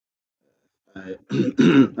I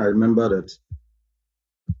I remember that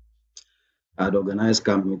I had organized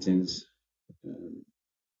camp meetings um,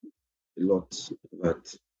 a lot,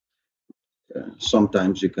 but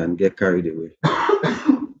sometimes you can get carried away.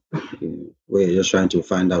 Where you're just trying to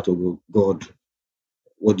find out, oh God,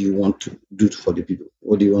 what do you want to do for the people?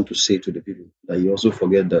 What do you want to say to the people? That you also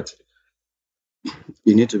forget that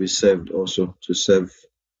you need to be served also to serve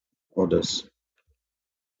others.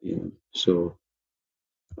 So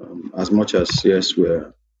as much as yes,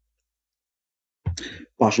 we're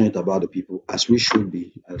passionate about the people, as we should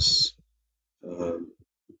be as um,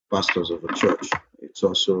 pastors of a church, it's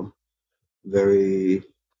also very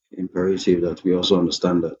imperative that we also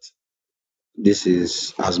understand that this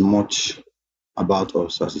is as much about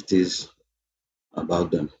us as it is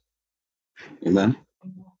about them. Amen.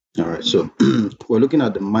 All right. So we're looking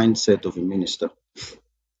at the mindset of a minister,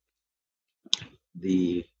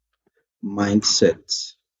 the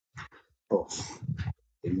mindset of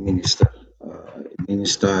a minister,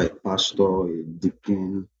 a pastor, a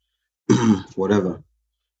deacon, whatever,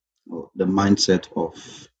 or the mindset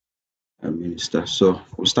of a minister. So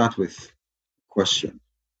we'll start with question.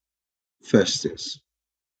 First is,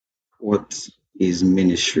 what is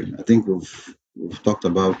ministry? I think we've talked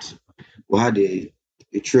about, we had a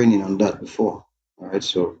training on that before. All right.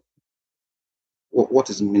 So what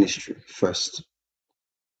is ministry first?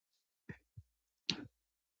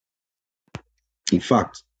 In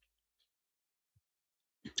fact,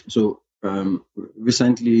 so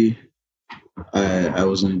recently I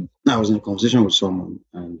was in a conversation with someone,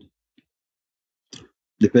 and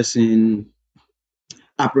the person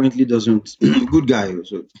apparently doesn't good guy.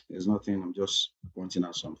 So there's nothing. I'm just pointing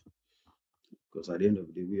out something because at the end of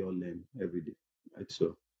the day, we all learn every day, right?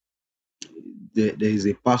 So there is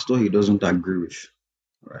a pastor he doesn't agree with,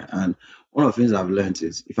 right? And one of the things I've learned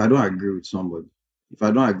is if I don't agree with somebody, if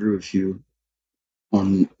I don't agree with you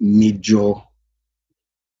on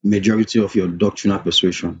majority of your doctrinal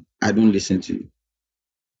persuasion, I don't listen to you.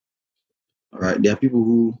 All right. There are people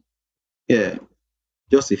who, yeah,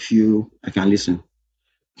 just a few I can listen.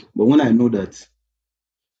 But when I know that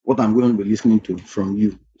what I'm going to be listening to from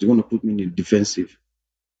you is going to put me in the defensive,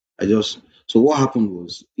 I just so what happened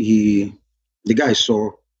was the guy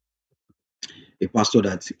saw a pastor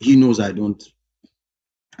that he knows I don't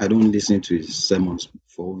listen to his sermons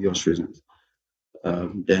for obvious reasons.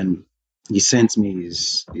 Then he sent me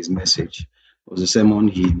his message. It was a sermon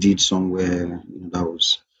he did somewhere, that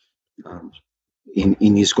was um,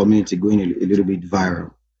 in his community going a little bit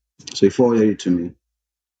viral. So he forwarded it to me.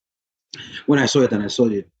 When I saw it and I saw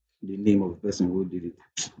the name of the person who did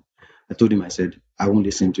it, I told him, I said, I won't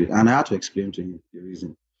listen to it. And I had to explain to him the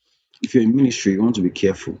reason. If you're in ministry, you want to be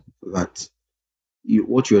careful that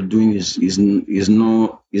what you're doing is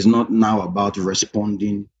not now about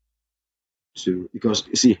responding to, because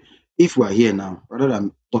you see, if we're here now, rather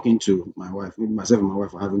than talking to my wife, maybe myself and my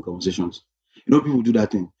wife are having conversations, people do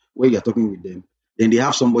that thing where you're talking with them, then they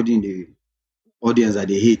have somebody in the audience that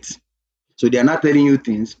they hate. So they are not telling you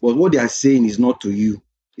things, but what they are saying is not to you.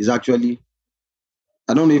 Is actually,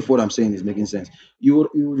 I don't know if what I'm saying is making sense. You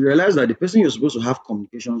would realize that the person you're supposed to have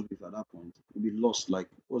communications with at that point will be lost. Like,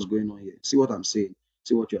 what's going on here? See what I'm saying.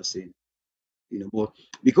 See what you are saying. But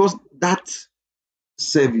because that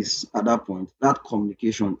service at that point, that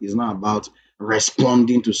communication is not about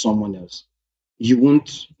responding to someone else. You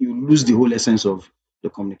lose the whole essence of the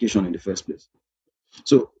communication in the first place.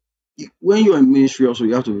 So when you're in ministry, also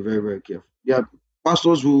you have to be very, very careful. There are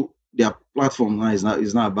pastors who their platform now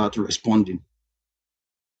is not about responding.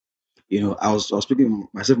 I was speaking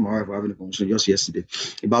myself and my wife were having a conversation just yesterday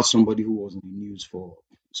about somebody who was in the news for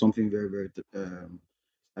something very, very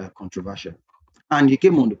controversial, and he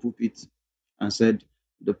came on the pulpit and said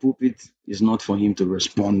the pulpit is not for him to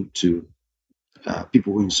respond to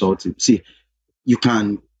people who insult him. See, you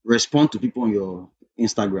can respond to people on your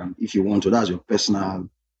Instagram if you want to. That's your personal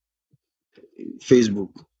Facebook,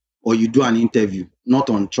 or you do an interview, not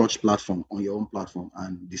on church platform, on your own platform,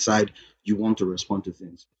 and decide you want to respond to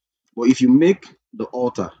things. But if you make the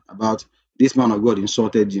altar about this man of God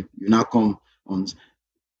insulted you, you now come on.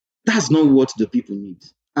 That's not what the people need.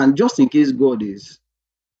 And just in case God is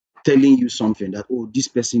telling you something that, oh, this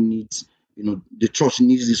person needs, the church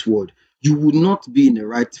needs this word, you would not be in the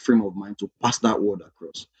right frame of mind to pass that word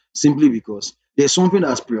across, simply because there's something that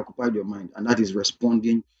has preoccupied your mind, and that is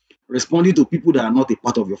responding to people that are not a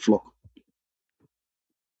part of your flock.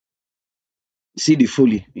 See the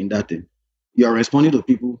folly in that thing. You are responding to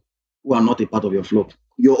people who are not a part of your flock.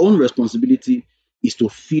 Your own responsibility is to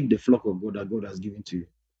feed the flock of God that God has given to you.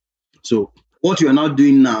 So what you are now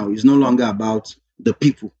doing now is no longer about the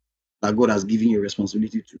people that God has given you a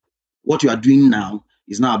responsibility to. What you are doing now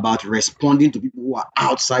is now about responding to people who are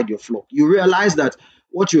outside your flock. You realize that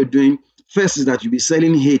what you're doing first is that you'll be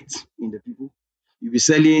selling hate in the people, you'll be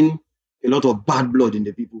selling a lot of bad blood in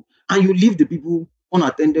the people, and you leave the people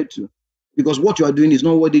unattended to because what you are doing is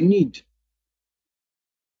not what they need.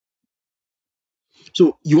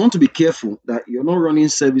 So you want to be careful that you're not running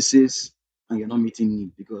services and you're not meeting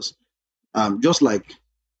need because just like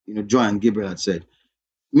Joy and Gabriel had said,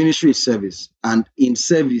 ministry is service, and in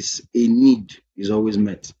service, a need is always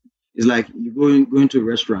met. It's like you going to a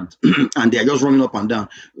restaurant and they're just running up and down.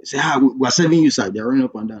 Say, we're serving you, sir. They're running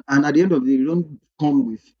up and down, and at the end of the day, you don't come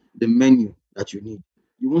with the menu that you need.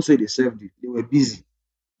 You won't say they served it; they were busy,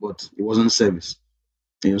 but it wasn't service.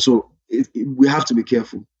 So we have to be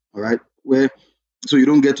careful. All right, where so you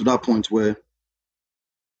don't get to that point where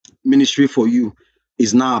ministry for you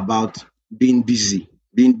is now about being busy,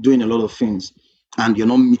 being doing a lot of things, and you're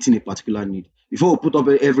not meeting a particular need. Before we put up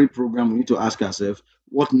every program, we need to ask ourselves,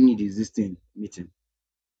 what need is this thing meeting?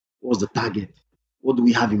 What's the target? What do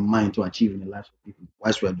we have in mind to achieve in the lives of people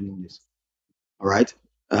whilst we are doing this? All right.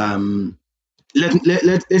 Let's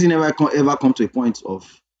never ever come to a point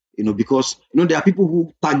of because there are people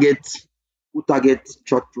who target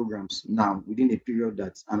church programs now within a period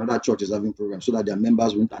that another church is having programs so that their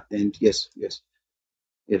members won't attend. Yes, yes,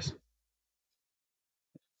 yes.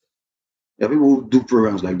 There are people who do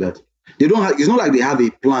programs like that. They don't have. It's not like they have a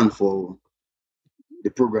plan for the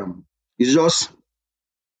program. It's just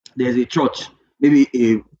there's a church, maybe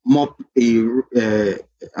an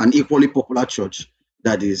equally popular church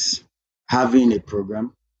that is having a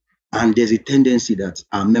program, and there's a tendency that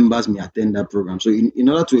our members may attend that program. So in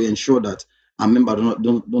order to ensure that our members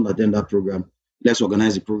don't attend that program, let's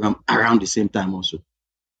organize the program around the same time also.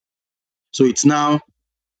 So it's now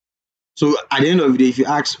so at the end of the day, if you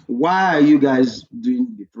ask why are you guys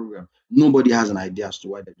doing the program, nobody has an idea as to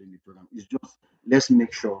why they're doing the program. It's just let's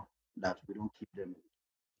make sure that we don't keep them.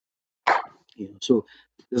 So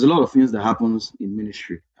there's a lot of things that happens in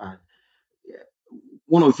ministry. And yeah,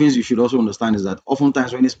 one of the things you should also understand is that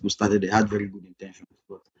oftentimes when these people started, they had very good intentions,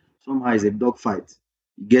 but somehow it's a dogfight.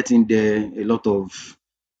 You get in there, a lot of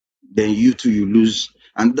then you too you lose,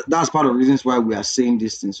 and that's part of the reasons why we are saying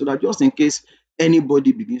this thing, so that just in case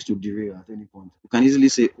anybody begins to derail at any point, we can easily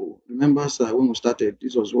say, "Oh, remember, sir, when we started,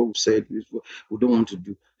 this was what we said. This is what we don't want to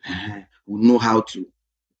do." We know how to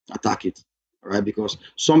attack it, all right? Because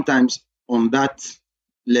sometimes on that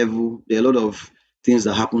level, there are a lot of things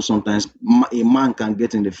that happen. Sometimes a man can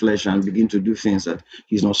get in the flesh and begin to do things that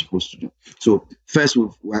he's not supposed to do. So first, we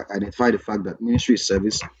identify the fact that ministry is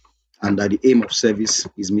service and that the aim of service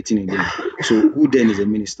is meeting again. So who then is a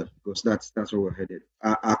minister? Because that's where we're headed.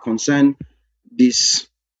 Our concern this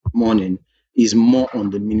morning is more on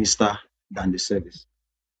the minister than the service.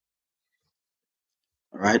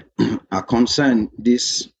 All right. Our concern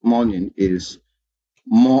this morning is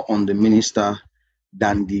more on the minister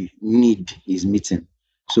than the need is meeting.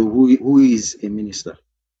 So who is a minister?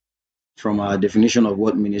 From our definition of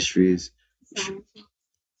what ministry is,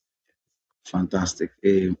 fantastic.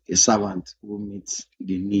 A servant who meets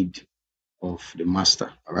the need of the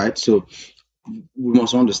master. All right. So we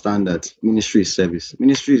must understand that ministry is service.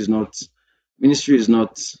 Ministry is not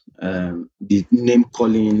the name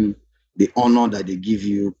calling, the honor that they give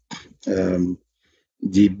you, um,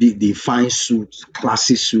 the fine suit,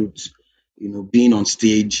 classy suit, being on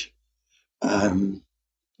stage, um,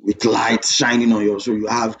 with lights shining on you. So you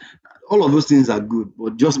have all of those things are good,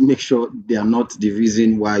 but just make sure they are not the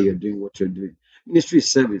reason why you're doing what you're doing. Ministry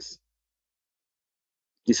is service,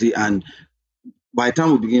 you see, and by the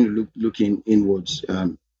time we begin to looking inwards,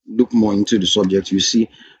 look more into the subject, you see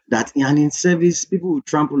that in service, people will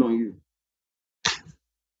trample on you.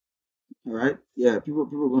 All right, yeah, people are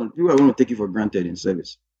going to take you for granted in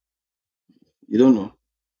service. You don't know.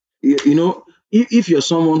 If you're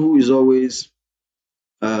someone um,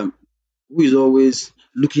 who is always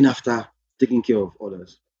looking after taking care of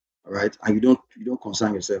others, all right, and you don't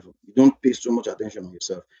concern yourself, you don't pay so much attention on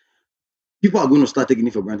yourself. People are going to start taking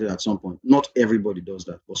it for granted at some point. Not everybody does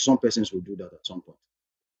that, but some persons will do that at some point.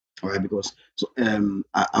 All right, because I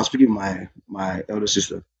was speaking with my elder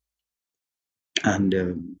sister,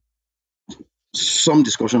 and some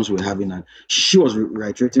discussions we are having, and she was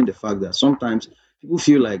reiterating the fact that sometimes people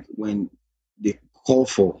feel like when they call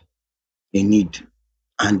for a need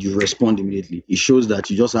and you respond immediately, it shows that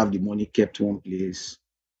you just have the money kept one place.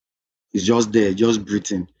 It's just there, just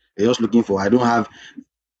breathing. You're just looking for. I don't have.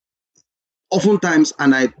 Oftentimes,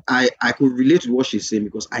 and I could relate to what she's saying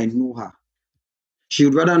because I know her. She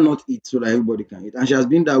would rather not eat so that everybody can eat, and she has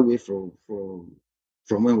been that way from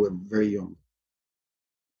when we were very young.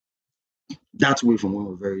 That way from when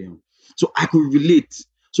we were very young. So I could relate.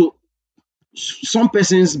 So some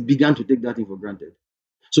persons began to take that thing for granted.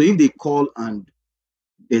 So if they call and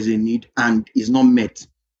there's a need and is not met,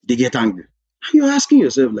 they get angry. You're asking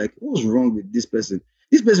yourself, like, what's wrong with this person?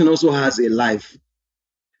 This person also has a life.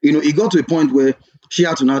 It got to a point where she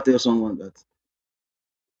had to now tell someone that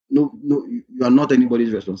no, no, you are not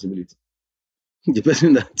anybody's responsibility. The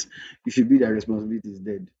person that you should be their responsibility is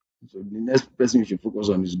dead. So the next person you should focus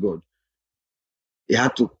on is God. He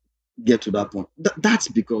had to get to that point. That's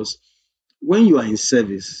because when you are in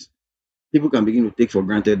service, people can begin to take for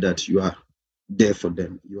granted that you are there for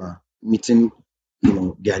them. You are meeting,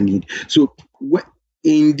 their need. So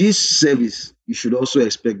in this service, you should also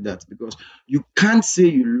expect that, because you can't say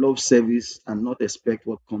you love service and not expect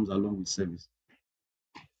what comes along with service.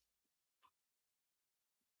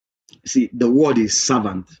 See, the word is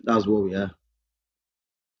servant. That's what we are.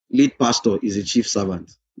 Lead pastor is a chief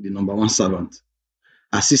servant, the number one servant.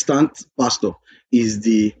 Assistant pastor is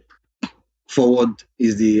the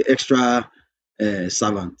extra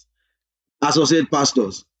servant. Associate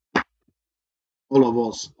pastors, all of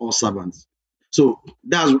us, all servants. So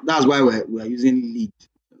that's why we're using lead.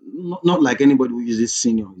 Not like anybody who uses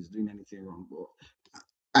senior is doing anything wrong, but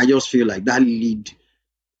I just feel like that lead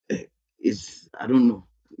uh, is, I don't know.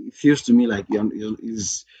 It feels to me like you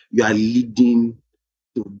are leading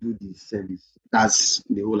to do the service. That's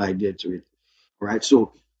the whole idea to it, right?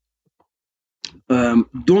 So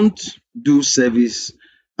don't do service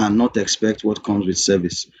and not expect what comes with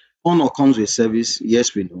service. Honor comes with service.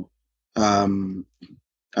 Yes, we know. Um,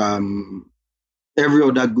 um, every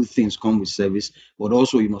other good things come with service, but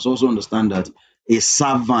also you must also understand that a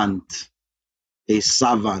servant, a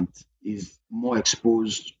servant is more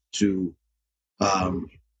exposed to um,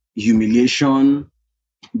 humiliation,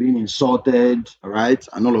 being insulted, all right,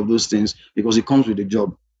 and all of those things because it comes with the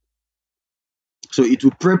job. So it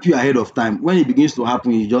will prep you ahead of time. When it begins to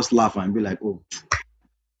happen, you just laugh and be like, "Oh,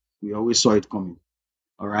 we always saw it coming."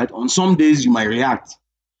 All right. On some days you might react,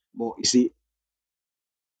 but you see,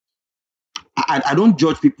 I don't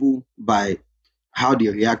judge people by how they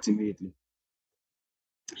react immediately.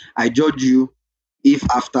 I judge you if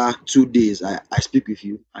after 2 days I speak with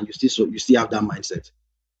you and you still have that mindset.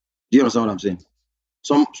 Do you understand what I'm saying?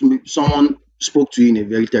 Someone spoke to you in a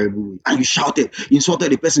very terrible way and you shouted,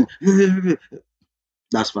 insulted the person.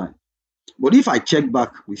 That's fine. But if I check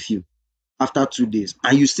back with you after 2 days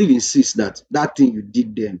and you still insist that that thing you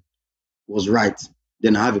did then was right,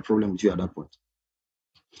 then I have a problem with you at that point.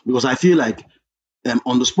 Because I feel like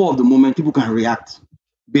on the spur of the moment, people can react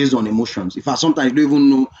based on emotions. In fact, sometimes you don't even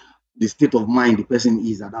know the state of mind the person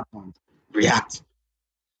is at that point. React.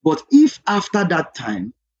 But if after that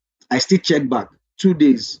time, I still check back 2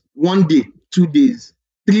 days, 1 day, 2 days,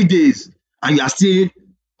 3 days, and you are still,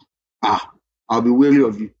 I'll be wary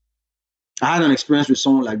of you. I had an experience with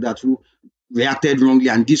someone like that who reacted wrongly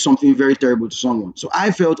and did something very terrible to someone. So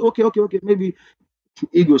I felt, okay, maybe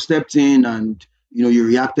ego stepped in and you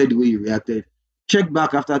reacted the way you reacted. Check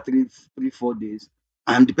back after 4 days,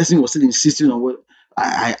 and the person was still insisting on what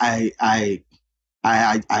I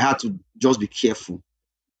had to just be careful.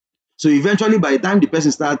 So eventually, by the time the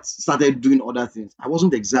person started doing other things, I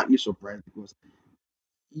wasn't exactly surprised because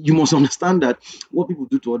you must understand that what people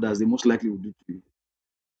do to others, they most likely will do to you.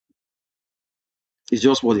 It's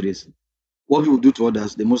just what it is. What people do to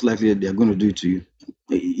others, they most likely they're going to do it to you.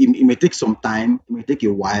 It may take some time, it may take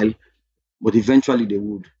a while, but eventually they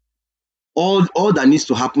would. All that needs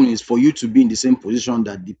to happen is for you to be in the same position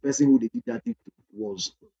that the person who they did that thing to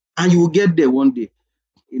was, and you will get there one day.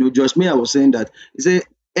 Josh Mayer was saying that he said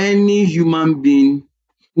any human being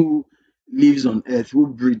who lives on earth, who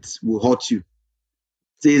breathes, will hurt you.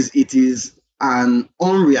 Says it is an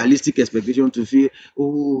unrealistic expectation to feel,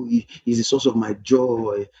 oh, he's the source of my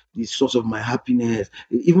joy, the source of my happiness.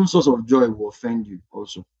 Even source of joy will offend you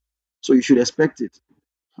also. So you should expect it.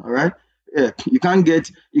 All right. Yeah, you can't get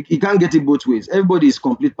it both ways. Everybody is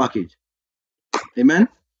complete package. Amen.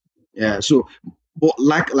 Yeah. So, but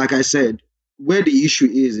like I said, where the issue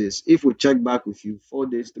is if we check back with you 4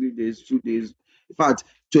 days, 3 days, 2 days, in fact,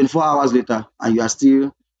 24 hours later, and you are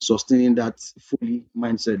still sustaining that fully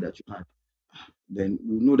mindset that you had, then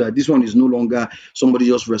we know that this one is no longer somebody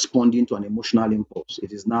just responding to an emotional impulse.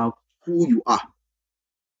 It is now who you are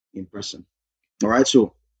in person. All right.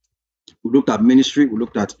 So we looked at ministry, we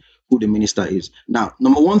looked at who the minister is. Now,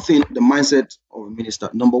 number one thing, the mindset of a minister.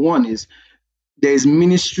 Number one is there is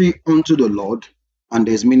ministry unto the Lord and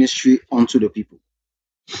there's ministry unto the people.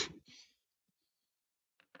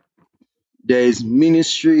 There is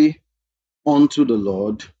ministry unto the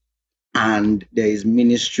Lord and there is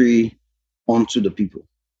ministry unto the people.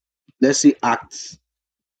 Let's see Acts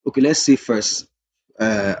Okay, let's see first.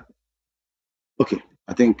 Uh, okay,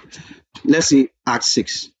 I think let's see Acts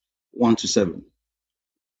 6, 1 to 7.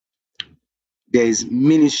 There is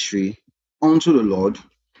ministry unto the Lord,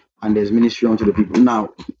 and there's ministry unto the people. Now,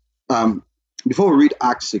 um, before we read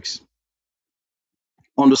Acts 6,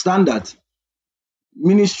 understand that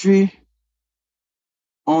ministry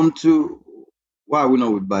unto, why are we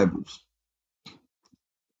not with Bibles?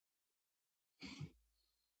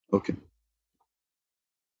 Okay.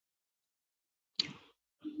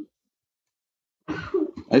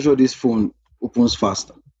 I sure this phone opens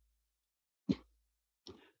faster.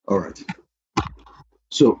 All right.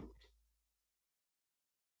 So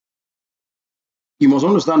you must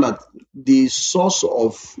understand that the source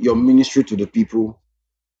of your ministry to the people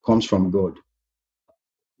comes from God.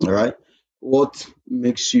 All right. What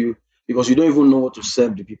makes you, because you don't even know what to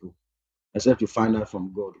serve the people except you find out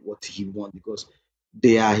from God what He wants, because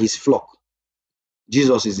they are His flock.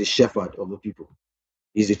 Jesus is the shepherd of the people.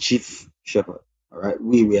 He's the chief shepherd. All right.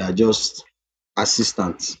 We are just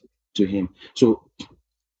assistants to Him. So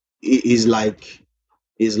he's like,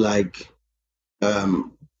 he's like,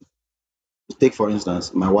 um, take for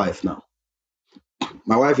instance my wife now.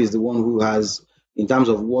 My wife is the one who has, in terms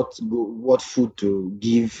of what food to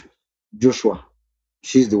give Joshua.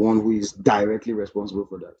 She's the one who is directly responsible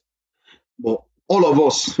for that. But all of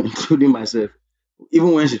us, including myself,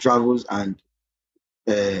 even when she travels and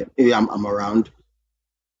maybe I'm around,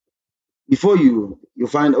 before you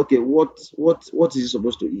find, okay, what is he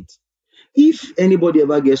supposed to eat? If anybody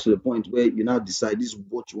ever gets to the point where you now decide this is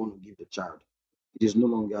what you want to give the child, it is no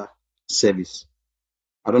longer service.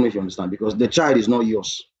 I don't know if you understand, because the child is not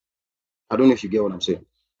yours. I don't know if you get what I'm saying.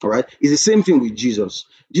 All right. It's the same thing with Jesus.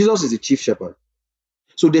 Jesus is the chief shepherd.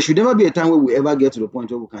 So there should never be a time where we ever get to the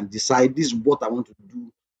point where we can decide this is what I want to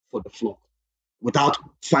do for the flock without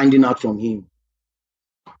finding out from him.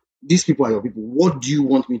 These people are your people. What do you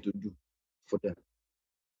want me to do for them?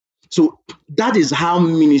 So that is how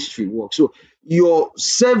ministry works. So your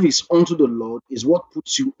service unto the Lord is what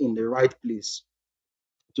puts you in the right place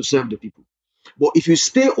to serve the people. But if you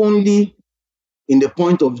stay only in the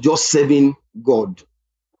point of just serving God,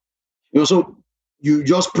 so you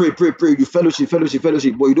just pray, pray, pray, you fellowship, fellowship,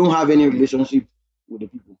 fellowship, but you don't have any relationship with the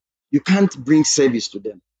people. You can't bring service to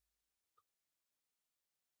them.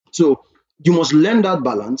 So you must learn that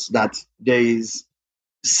balance, that there is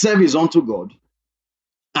service unto God,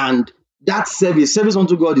 and that service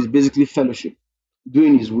unto God is basically fellowship,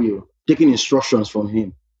 doing His will, taking instructions from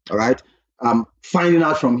Him. All right, finding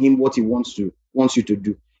out from Him what He wants you to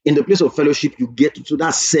do. In the place of fellowship, you get to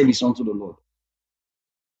that service unto the Lord.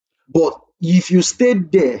 But if you stay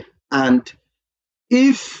there, and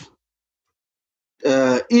if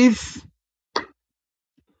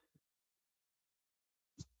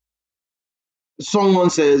someone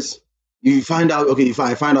says, you find out, okay, if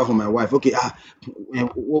I find out from my wife, okay,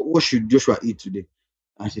 what should Joshua eat today?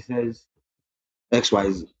 And she says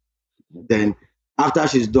XYZ. Then after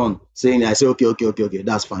she's done saying it, I say, okay,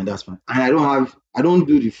 that's fine. And I don't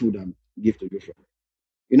do the food and give to Joshua.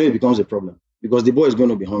 It becomes a problem because the boy is going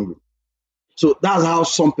to be hungry. So that's how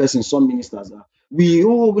some ministers are. We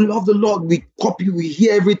love the Lord, we copy, we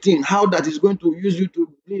hear everything, how that is going to use you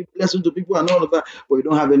to be blessing to people and all of that, but you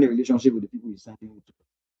don't have any relationship with the people He's sending you to.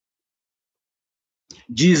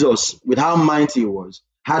 Jesus, with how mighty He was,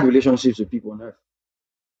 had relationships with people on earth.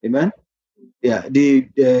 Amen. Yeah, the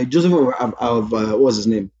Joseph of what's his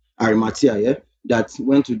name, Arimathea, yeah, that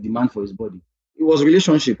went to demand for his body. It was a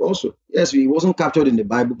relationship also. Yes, he wasn't captured in the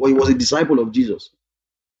Bible, but he was a disciple of Jesus.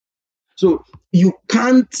 So you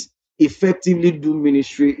can't effectively do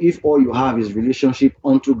ministry if all you have is relationship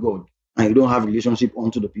unto God and you don't have relationship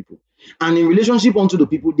unto the people. And in relationship unto the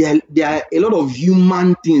people, there are a lot of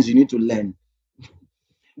human things you need to learn.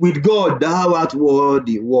 With God, thou art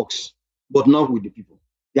worthy works, but not with the people.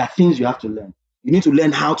 There are things you have to learn. You need to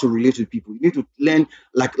learn how to relate with people. You need to learn,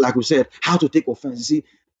 like we said, how to take offense. You see,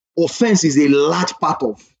 offense is a large part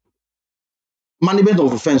of management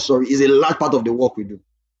of offense, is a large part of the work we do.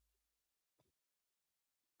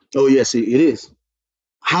 Oh, yes, it is.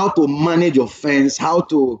 How to manage offense, how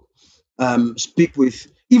to speak with,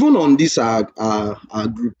 even on this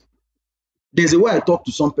group, there's a way I talk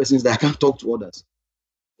to some persons that I can't talk to others.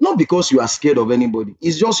 Not because you are scared of anybody.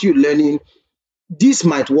 It's just you learning this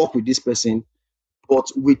might work with this person,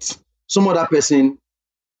 but with some other person,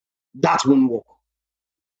 that won't work.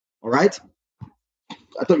 All right?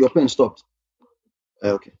 I thought your pen stopped.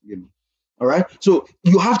 Okay, give me. All right. So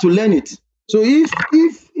you have to learn it. So if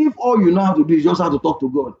all you know how to do is just how to talk to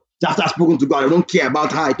God, just have spoken to God, I don't care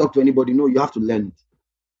about how I talk to anybody. No, you have to learn it.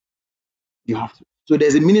 You have to. So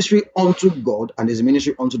there's a ministry unto God and there's a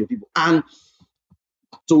ministry unto the people. And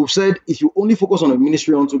so we've said if you only focus on a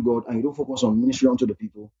ministry unto God and you don't focus on ministry unto the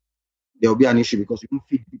people, there will be an issue because you don't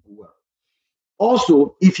feed people well.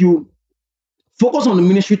 Also, if you focus on the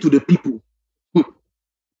ministry to the people,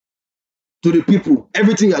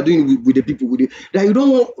 everything you are doing with the people, that you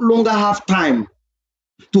don't longer have time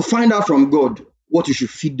to find out from God what you should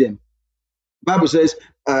feed them. Bible says,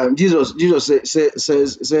 Jesus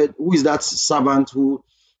said, who is that servant who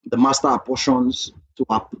the master apportions to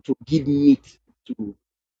give meat to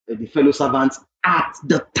the fellow servants at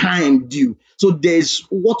the time due? So there's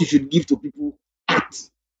what you should give to people at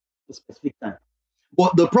a specific time.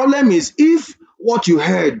 But the problem is, if what you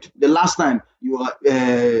heard the last time you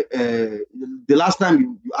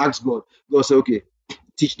asked God, God said, okay,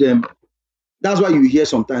 teach them. That's why you hear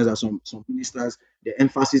sometimes that some ministers, the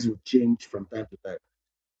emphasis will change from time to time.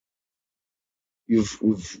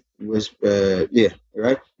 Yeah,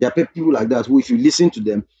 right. There are people like that who, if you listen to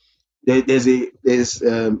them, there's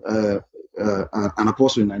an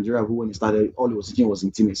apostle in Nigeria who, when he started, all he was teaching was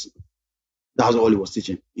intimacy. That's all he was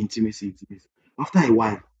teaching, intimacy. After a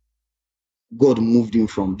while, God moved him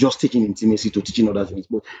from just teaching intimacy to teaching other things.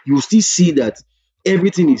 But you will still see that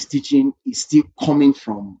everything he's teaching is still coming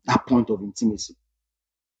from that point of intimacy.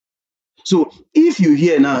 So if you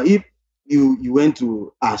hear now, if you went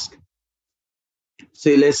to ask,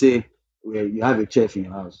 say, let's say where you have a chef in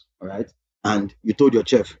your house, all right, and you told your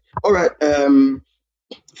chef, all right,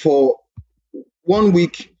 for 1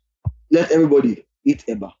 week, let everybody eat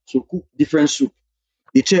eba, so cook different soup.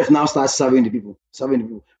 The chef now starts serving the people,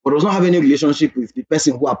 but does not have any relationship with the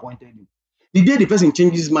person who appointed him. The day the person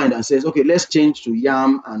changes his mind and says, okay, let's change to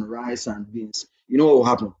yam and rice and beans, you know what will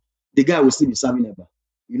happen? The guy will still be serving eba.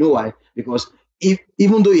 You know why? Because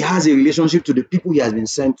even though he has a relationship to the people he has been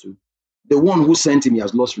sent to, the one who sent him, he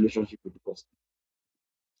has lost relationship with the person.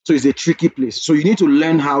 So it's a tricky place. So you need to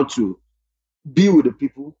learn how to be with the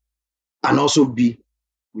people and also be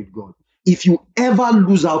with God. If you ever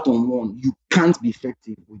lose out on one, you can't be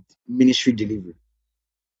effective with ministry delivery.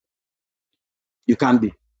 You can't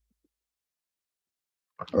be.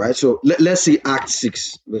 All right. So let's see Acts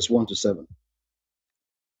 6, verse 1 to 7.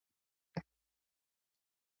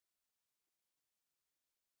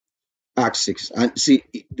 Acts 6. And see,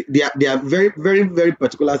 there are very, very, very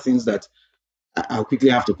particular things that I'll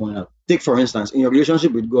quickly have to point out. Take, for instance, in your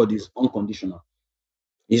relationship with God is unconditional.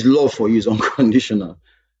 His love for you is unconditional.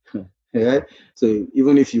 Yeah? So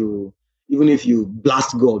even if you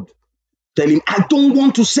blast God, tell him, I don't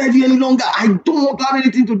want to serve you any longer. I don't want to have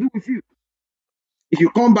anything to do with you. If you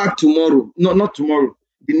come back tomorrow, not tomorrow,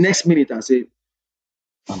 the next minute and say,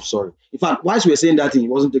 I'm sorry. In fact, whilst we were saying that thing, he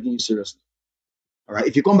wasn't taking you seriously. All right.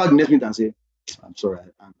 If you come back the next minute and say, I'm sorry,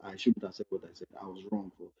 I shouldn't have said what I said. I was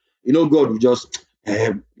wrong. God will just,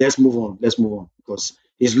 let's move on. Because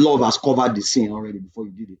his love has covered the sin already before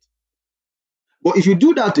you did it. But if you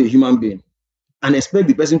do that to a human being and expect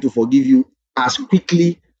the person to forgive you as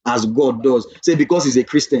quickly as God does, say because he's a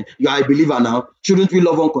Christian, you are a believer now, shouldn't we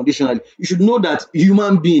love unconditionally? You should know that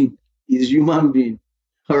human being is human being.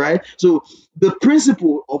 All right. So the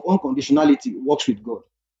principle of unconditionality works with God,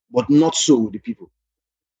 but not so with the people.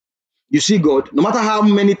 You see, God, no matter how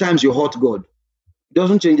many times you hurt God, it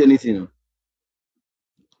doesn't change anything.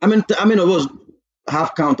 How many of us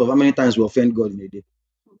have count of how many times we offend God in a day?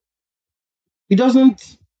 It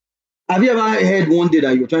doesn't. Have you ever heard one day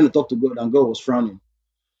that you're trying to talk to God and God was frowning?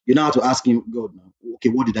 You now have to ask him, God, now, okay,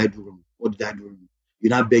 what did I do wrong? What did I do wrong?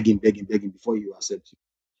 You're not begging before you accept it.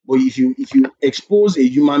 But if you expose a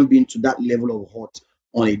human being to that level of hurt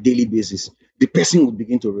on a daily basis, the person will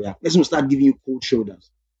begin to react. The person will start giving you cold shoulders,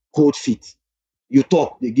 cold feet. You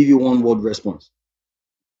talk, they give you one word response.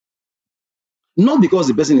 Not because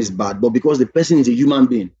the person is bad, but because the person is a human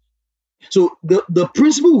being. So the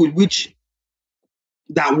principle with which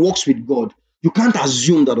that works with God, you can't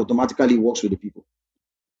assume that automatically works with the people.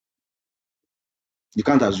 You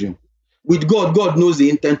can't assume. With God, God knows the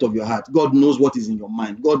intent of your heart. God knows what is in your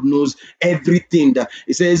mind. God knows everything. That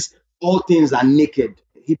it says all things are naked.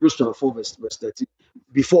 Hebrews 4 verse 13.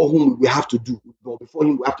 Before whom we have to do, or before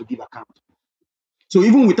him we have to give account. So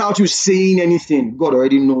even without you saying anything, God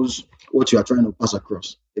already knows what you are trying to pass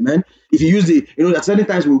across. Amen. If you use that certain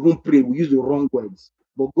times we won't pray, we use the wrong words,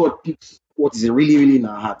 but God picks what is really, really in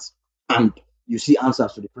our hearts, and you see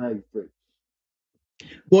answers to the prayer you pray.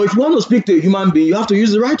 But if you want to speak to a human being, you have to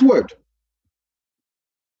use the right word.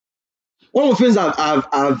 One of the things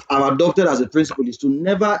I've adopted as a principle is to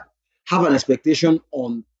never have an expectation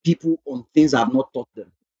on people on things I've not taught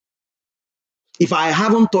them. If I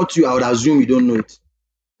haven't taught you, I would assume you don't know it,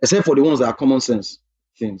 except for the ones that are common sense.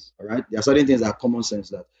 things. All right, there are certain things that are common sense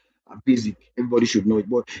that are basic. Everybody should know it.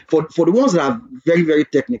 But for the ones that are very very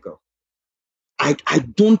technical, I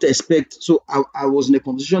don't expect. So I was in a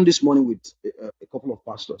conversation this morning with a couple of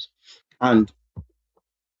pastors, and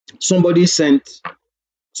somebody sent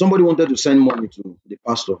somebody wanted to send money to the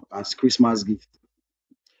pastor as Christmas gift.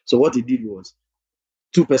 So what he did was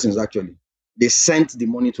two persons actually. They sent the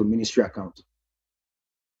money to ministry account.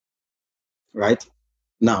 Right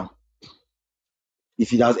now,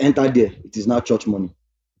 if it has entered there, it is now church money.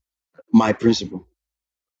 My principle.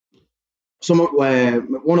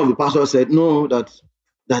 One of the pastors said no,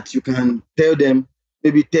 that you can tell them,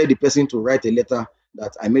 maybe tell the person to write a letter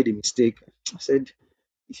that I made a mistake. I said,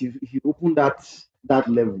 if you open that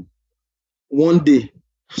level, one day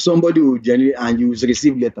somebody will genuinely, and you will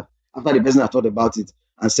receive letter after the person has thought about it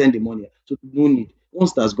and send the money. So no need.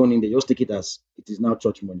 Once that's gone in there, just take it as it is now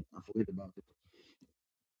church money and forget about it.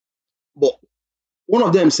 But one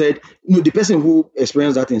of them said, the person who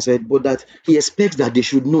experienced that thing said, but that he expects that they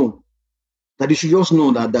should know, that they should just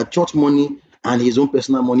know that church money and his own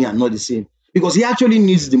personal money are not the same. Because he actually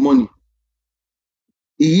needs the money.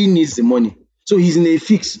 He needs the money. So he's in a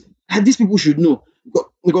fix. And these people should know.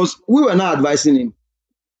 Because we were not advising him.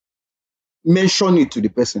 Mention it to the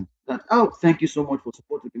person. That, oh, thank you so much for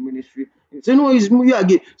supporting the ministry. He say, no, it's you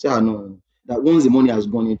again. Say, no, no. That once the money has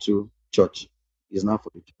gone into church, it's not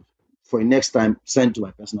for the church. For the next time, send to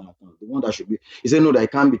my personal account. The one that should be. He said, no, that I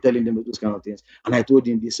can't be telling them those kind of things. And I told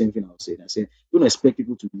him the same thing I was saying. I said, don't expect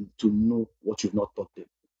people to know what you've not taught them.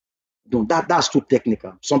 Don't. That's too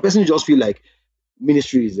technical. Some persons just feel like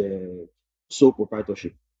ministry is a sole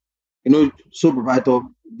proprietorship. Sole proprietor,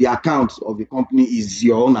 the account of the company is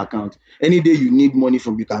your own account. Any day you need money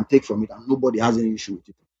from, you can take from it, and nobody has any issue with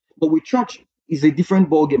it. But with church, it's a different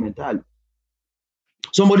ball game entirely.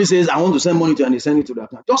 Somebody says, I want to send money to, and they send it to the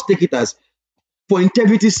account. Just take it as for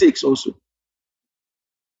integrity's sakes also.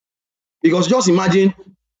 Because just imagine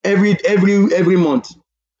every month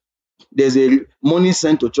there's a money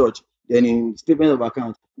sent to church. Then in statement of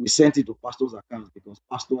account, we sent it to pastor's account because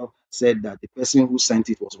pastor said that the person who sent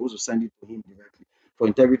it was supposed to send it to him directly. For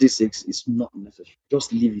integrity's sake, it's not necessary.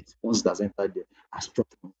 Just leave it once that's entered there as church.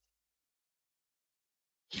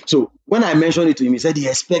 So when I mentioned it to him, he said he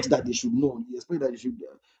expects that they should know. He expects that they should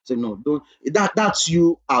say no. Don't. That's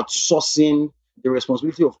you outsourcing the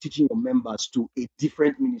responsibility of teaching your members to a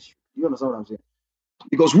different ministry. You understand what I'm saying?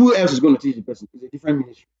 Because who else is going to teach the person? It's a different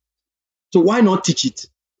ministry. So why not teach it?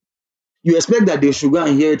 You expect that they should go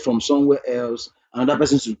and hear it from somewhere else, another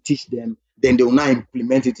person should teach them, then they will now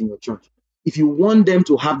implement it in your church. If you want them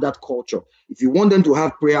to have that culture, if you want them to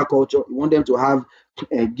have prayer culture, you want them to have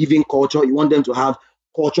giving culture, you want them to have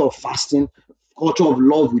culture of fasting, culture of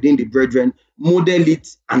love within the brethren, model it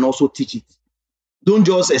and also teach it. Don't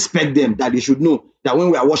just expect them that they should know that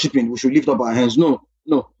when we are worshiping, we should lift up our hands. No,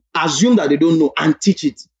 no. Assume that they don't know and teach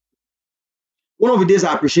it. One of the days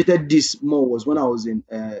I appreciated this more was when I was in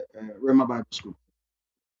Rema Bible School.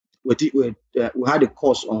 We had a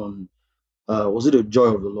course on, was it the joy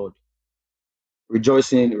of the Lord?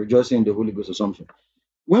 Rejoicing in the Holy Ghost or something.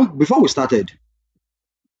 Before we started,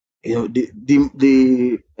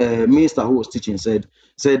 the minister who was teaching said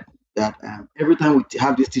that every time we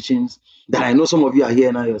have these teachings, that I know some of you are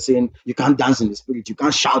here now, you're saying you can't dance in the spirit, you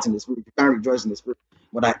can't shout in the spirit, you can't rejoice in the spirit.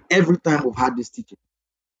 But every time we've had this teaching,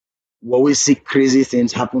 we always see crazy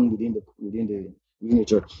things happen within the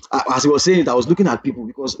church. As he was saying it, I was looking at people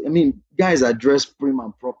because guys are dressed prim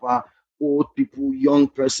and proper, old people, young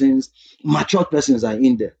persons, mature persons are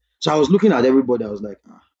in there. So I was looking at everybody. I was like,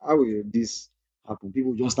 how will this happen?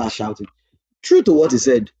 People just start shouting. True to what he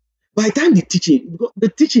said. By the time because the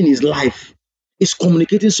teaching is life, it's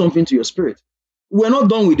communicating something to your spirit. We're not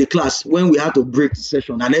done with the class when we had to break the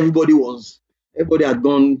session and everybody had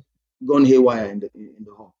gone haywire in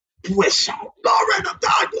the hall. People were shouting, glory to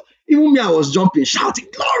God. Even me, I was jumping, shouting,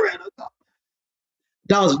 glory to God.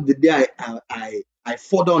 That was the day I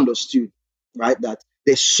further understood, right, that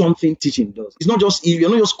there's something teaching does. It's not just,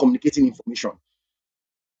 you're not just communicating information.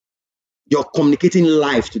 You're communicating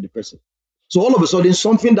life to the person. So all of a sudden,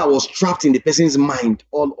 something that was trapped in the person's mind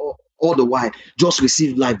all the while just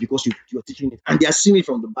received life because you're teaching it. And they are seeing it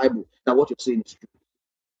from the Bible that what you're saying is true.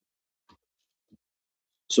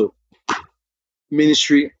 So,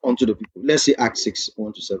 ministry unto the people. Let's say Acts 6,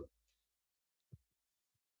 1-7.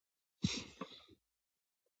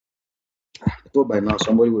 I thought by now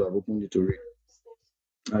somebody would have opened it to read.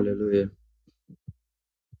 Hallelujah.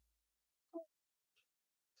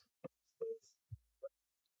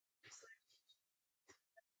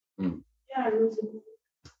 Mm.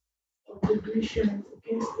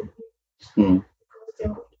 Mm.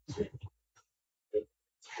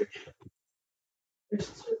 Verse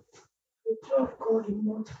 2. The joy of God in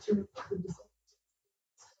multitude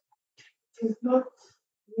is not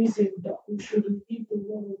reason that we should leave the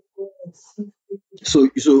word of God and seek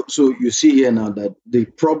people. So you see here now that the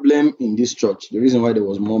problem in this church, the reason why there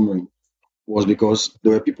was murmuring was because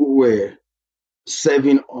there were people who were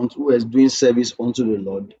who were doing service unto the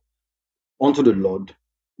Lord,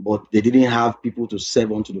 but they didn't have people to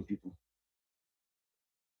serve unto the people.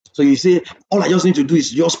 So you say, all I just need to do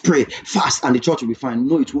is just pray, fast, and the church will be fine.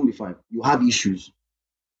 No, it won't be fine. You have issues.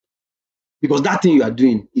 Because that thing you are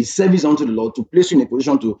doing is service unto the Lord to place you in a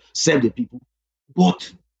position to serve the people.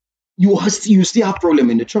 But you still have problem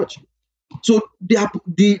in the church. So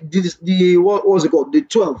the what was it called? The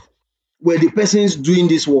 12 were the persons doing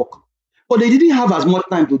this work. But they didn't have as much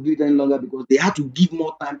time to do it any longer because they had to give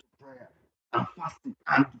more time to prayer and fasting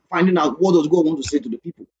and finding out what does God want to say to the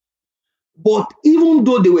people. But even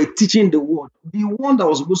though they were teaching the word, the one that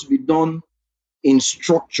was supposed to be done in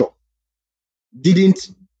structure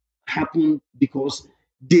didn't happen because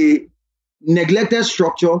they neglected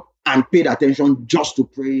structure and paid attention just to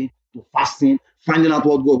praying, to fasting, finding out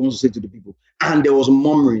what God wants to say to the people. And there was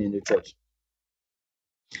murmuring in the church.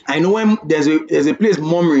 I know when there's a place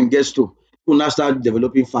murmuring gets to, people now start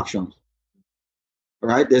developing factions.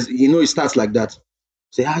 Right? It starts like that.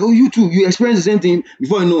 Say, oh, you too, you experience the same thing.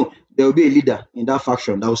 Before you know, there will be a leader in that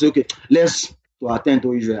faction that will say, okay, let's to attend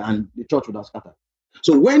to Israel, and the church would have scattered.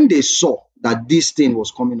 So when they saw that this thing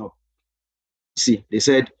was coming up, see, they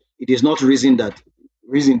said it is not reason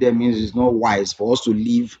there means it's not wise for us to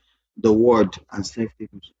leave the word and serve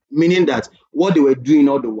tables. Meaning that what they were doing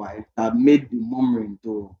all the while that made the murmuring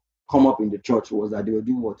to come up in the church was that they were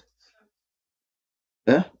doing what?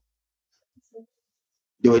 Eh?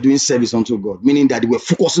 They were doing service unto God, meaning that they were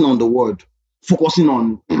focusing on the word, focusing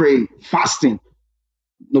on praying, fasting.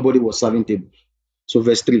 Nobody was serving tables. So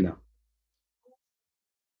verse 3 now.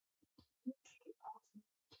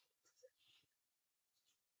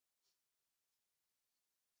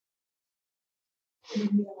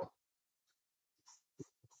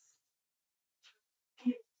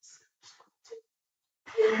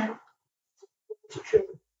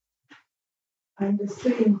 And the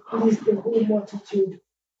saying pleased the whole multitude.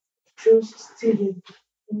 Chose Stephen,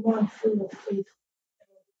 a man full of faith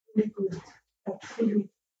and Holy Ghost, and Philip,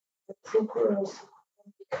 the Prochorus,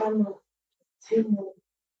 and Nicanor, Timon,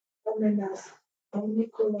 Parmenas, and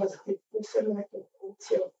Nicholas, the proselyte of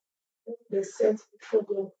Antioch, whom they set before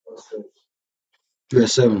the apostles.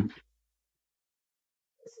 Verse 7.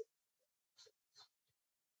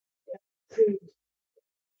 Prayed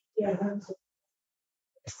their hands on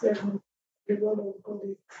 7. The word of God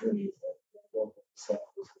increased, and the number of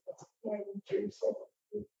disciples multiplied in Jerusalem,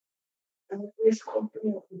 and a great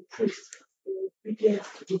company of the priests were obedient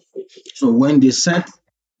to the faith. So when they set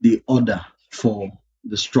the order for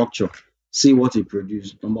the structure, see what it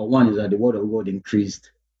produced. Number one is that the word of God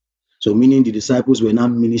increased. So meaning the disciples were now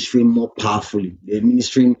ministering more powerfully. They're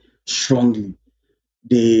ministering strongly.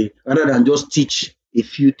 They, rather than just teach a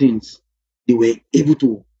few things, they were able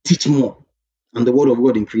to teach more. And the word of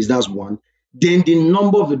God increased. That's one. Then the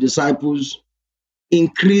number of the disciples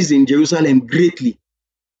increased in Jerusalem greatly.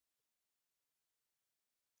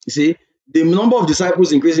 You see, the number of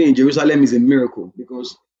disciples increasing in Jerusalem is a miracle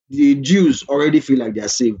because the Jews already feel like they are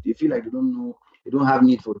saved. They feel like they don't have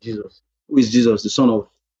need for Jesus. Who is Jesus? The son of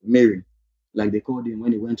Mary, like they called him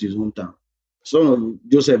when he went to his hometown. Son of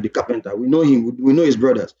Joseph the carpenter. We know him, we know his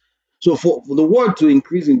brothers. So for the word to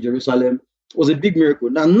increase in Jerusalem was a big miracle.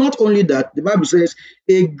 Now, not only that, the Bible says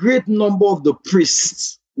a great number of the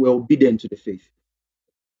priests were obedient to the faith.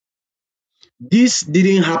 This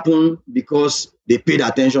didn't happen because they paid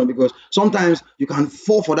attention, because sometimes you can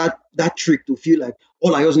fall for that trick to feel like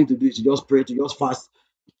all I just need to do is to just pray, to just fast.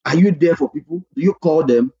 Are you there for people? Do you call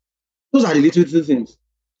them? Those are the little things.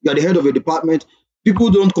 You are the head of a department. People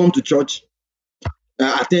don't come to church,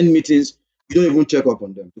 attend meetings. You don't even check up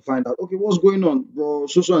on them to find out, okay, what's going on, bro?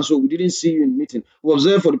 So and so, we didn't see you in the meeting. We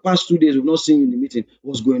observed for the past 2 days, we've not seen you in the meeting.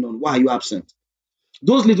 What's going on? Why are you absent?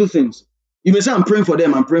 Those little things. You may say, I'm praying for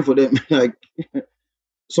them. Like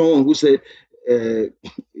someone who said that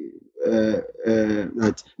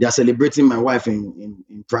they are celebrating my wife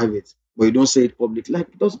in private, but you don't say it publicly. Like,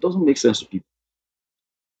 it doesn't make sense to people.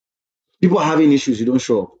 People are having issues, you don't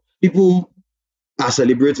show up. People are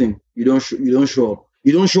celebrating, you don't show up.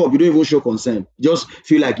 You don't show up, you don't even show concern. You just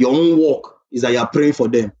feel like your own work is that you are praying for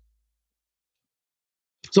them.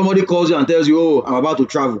 Somebody calls you and tells you, oh, I'm about to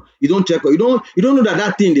travel. You don't check up. You don't know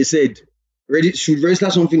that thing they said should register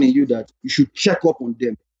something in you, that you should check up on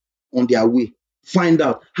them on their way. Find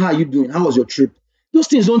out, how are you doing? How was your trip? Those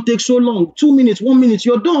things don't take so long. 2 minutes, 1 minute,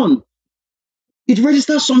 you're done. It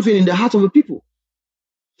registers something in the heart of the people.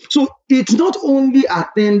 So it's not only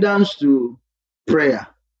attendance to prayer,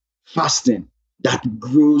 fasting that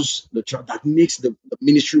grows the church, that makes the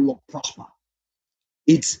ministry work prosper.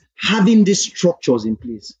 It's having these structures in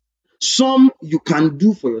place. Some you can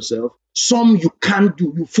do for yourself, some you can't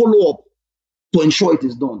do. You follow up to ensure it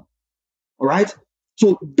is done. All right?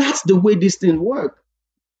 So that's the way these things work.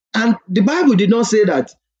 And the Bible did not say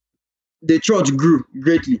that the church grew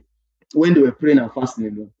greatly when they were praying and fasting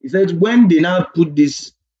alone. It said when they now put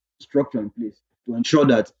this structure in place to ensure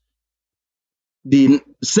that the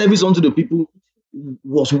service unto the people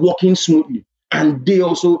was working smoothly, and they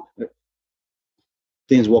also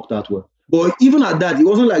things worked out well. But even at that, it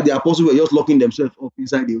wasn't like the apostles were just locking themselves up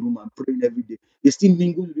inside the room and praying every day. They still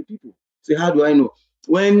mingled with the people. Say, how do I know?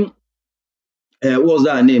 When what was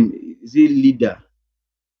that name? Is it Lydia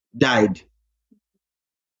died?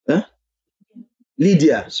 Huh?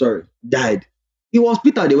 Lydia, sorry, died. It was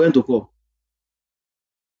Peter they went to call.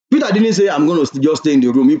 Peter didn't say, I'm going to just stay in the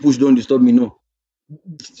room. You push, don't disturb me. No.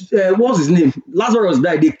 What's his name? Lazarus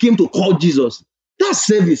died. They came to call Jesus. That's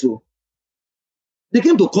service. Oh. They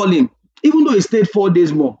came to call him. Even though he stayed 4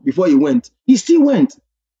 days more before he went, he still went.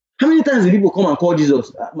 How many times did people come and call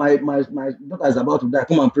Jesus? My daughter is about to die.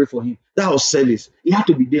 Come and pray for him. That was service. He had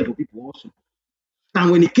to be there for people also.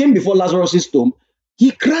 And when he came before Lazarus' tomb,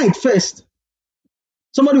 he cried first.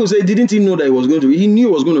 Somebody will say, didn't he know that he was going to? He knew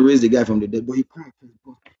he was going to raise the guy from the dead, but he cried first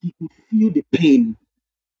because he could feel the pain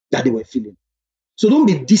that they were feeling. So don't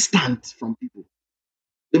be distant from people.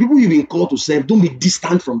 The people you've been called to serve, don't be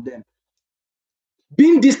distant from them.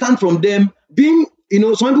 Being distant from them,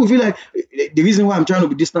 some people feel like the reason why I'm trying to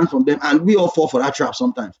be distant from them, and we all fall for that trap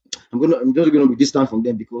sometimes. I'm just going to be distant from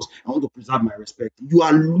them because I want to preserve my respect. You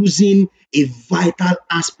are losing a vital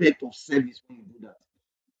aspect of service when you do that.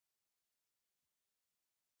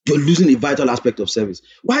 You're losing a vital aspect of service.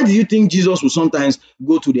 Why do you think Jesus would sometimes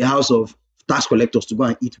go to the house of tax collectors to go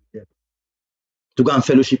and eat with them, to go and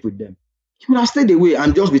fellowship with them? He would have stayed away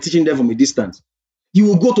and just be teaching them from a distance. He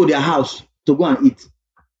will go to their house to go and eat.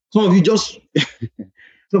 Some of you just,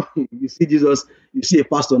 so you see Jesus, you see a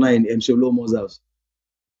pastor now in MC Olomo's house.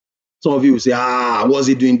 Some of you will say, what's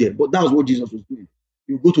he doing there? But that was what Jesus was doing.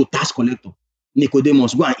 You go to a tax collector,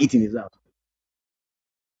 Nicodemus, go and eat in his house.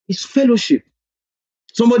 It's fellowship.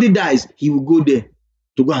 Somebody dies, he will go there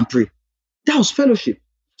to go and pray. That was fellowship.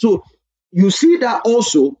 So you see that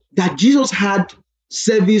also, that Jesus had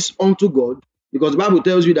service unto God, because the Bible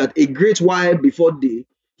tells you that a great while before day,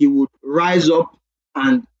 he would rise up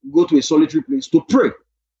and go to a solitary place to pray.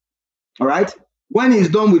 All right? When he's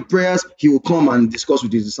done with prayers, he will come and discuss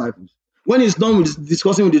with his disciples. When he's done with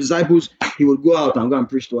discussing with the disciples, he will go out and go and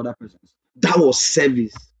preach to other persons. That was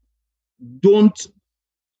service. Don't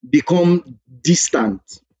become distant,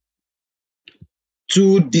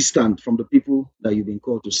 too distant from the people that you've been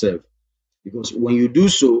called to serve. Because when you do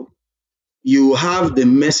so, you have the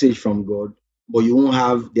message from God, but you won't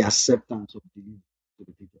have the acceptance of the people.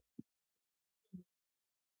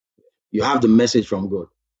 You have the message from God,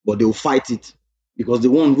 but they will fight it because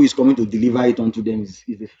the one who is coming to deliver it unto them is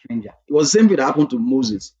a stranger. It was the same thing that happened to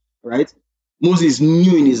Moses, right? Moses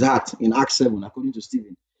knew in his heart, in Acts 7, according to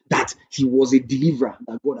Stephen, that he was a deliverer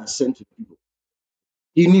that God has sent to people.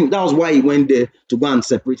 He knew. That was why he went there to go and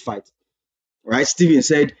separate fight. Right? Stephen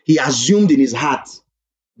said he assumed in his heart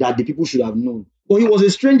that the people should have known, but he was a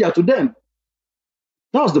stranger to them.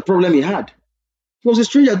 That was the problem he had. He was a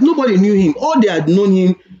stranger. Nobody knew him. All they had known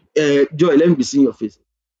him, Joy, let me be seeing your face.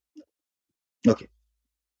 Okay.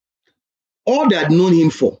 All they had known him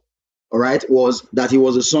for, all right, was that he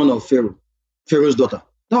was the son of Pharaoh, Pharaoh's daughter.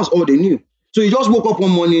 That was all they knew. So he just woke up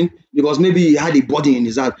one morning because maybe he had a body in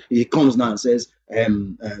his heart. He comes now and says,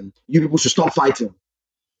 you people should stop fighting.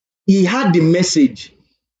 He had the message,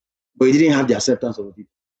 but he didn't have the acceptance of the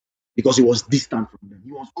people because he was distant from them.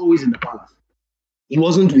 He was always in the palace. He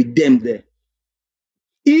wasn't with them there.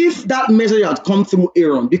 If that message had come through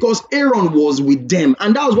Aaron, because Aaron was with them,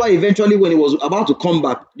 and that was why eventually when he was about to come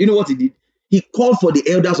back, you know what he did? He called for the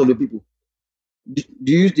elders of the people.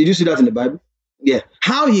 Did you see that in the Bible? Yeah.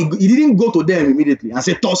 How he didn't go to them immediately and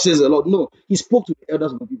say, "Thus says the Lord." No, he spoke to the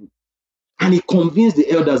elders of the people. And he convinced the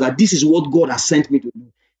elders that this is what God has sent me to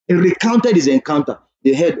do. He recounted his encounter.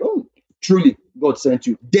 They heard, oh, truly, God sent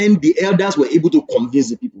you. Then the elders were able to convince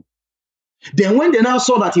the people. Then when they now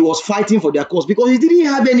saw that he was fighting for their cause, because he didn't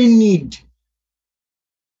have any need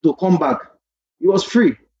to come back, he was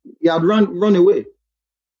free. He had run away.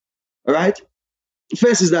 All right?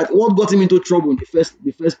 First is that what got him into trouble in the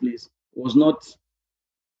first place was not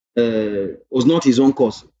his own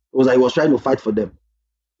cause. It was that he was trying to fight for them.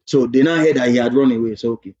 So they now heard that he had run away.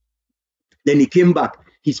 So okay. Then he came back.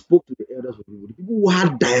 He spoke to the elders of the people who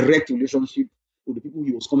had direct relationship with the people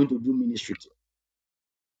he was coming to do ministry to.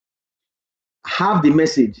 Have the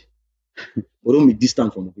message, but don't be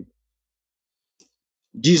distant from the people.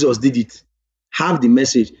 Jesus did it. Have the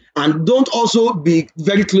message, and don't also be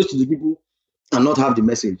very close to the people and not have the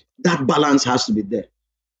message. That balance has to be there.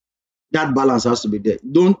 That balance has to be there.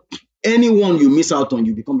 Don't anyone you miss out on,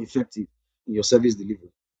 you become effective in your service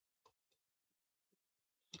delivery.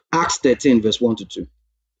 Acts 13, verse 1 to 2.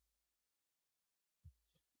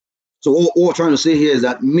 So all we're trying to say here is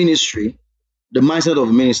that ministry, the mindset of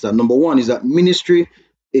a minister, number one is that ministry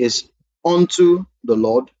is unto the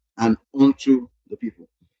Lord and unto the people.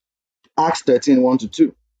 Acts 13, 1 to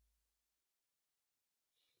 2.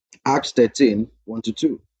 Acts 13, 1 to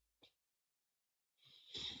 2.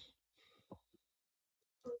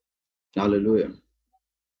 Hallelujah.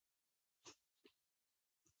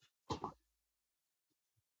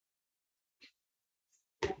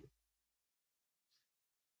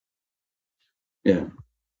 Yeah.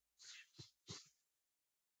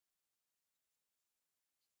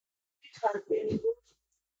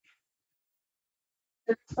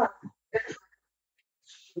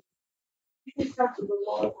 Minister to the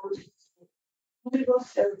Lord and Holy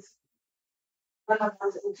Ghost says,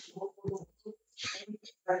 Barnabas and Saul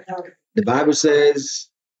like that. The Bible says,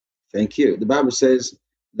 thank you. The Bible says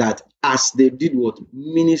that as they did what?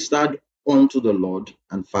 Ministered unto the Lord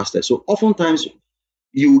and fasted. So oftentimes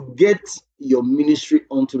you get your ministry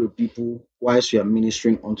unto the people whilst you are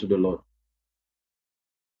ministering unto the Lord.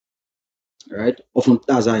 Right? Often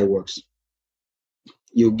that's how it works.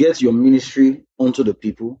 You get your ministry unto the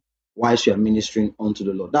people whilst you are ministering unto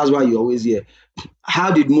the Lord. That's why you always hear,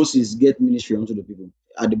 how did Moses get ministry unto the people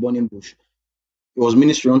at the burning bush? He was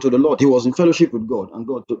ministering unto the Lord. He was in fellowship with God, and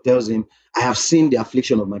God tells him, I have seen the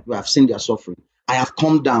affliction of my people. I have seen their suffering. I have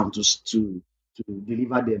come down to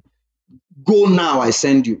deliver them. Go now, I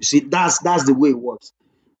send you. See, that's the way it works.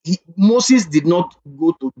 Moses did not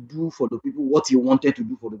go to do for the people what he wanted to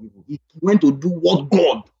do for the people. He went to do what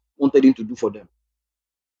God wanted him to do for them.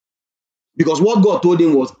 Because what God told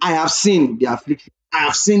him was, I have seen their affliction. I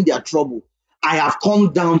have seen their trouble. I have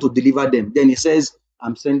come down to deliver them. Then he says,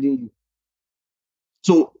 I'm sending you.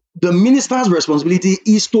 So the minister's responsibility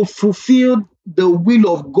is to fulfill the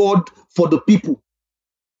will of God for the people.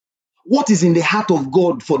 What is in the heart of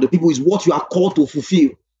God for the people is what you are called to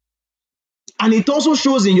fulfill. And it also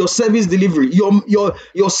shows in your service delivery,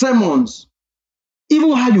 your sermons,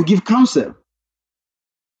 even how you give counsel.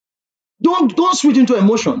 Don't switch into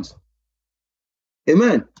emotions.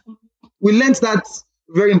 Amen. We learned that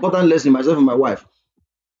very important lesson, myself and my wife,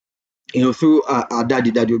 through our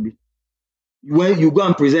daddy Obi. When you go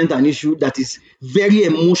and present an issue that is very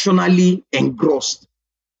emotionally engrossed,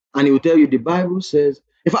 and he will tell you the Bible says.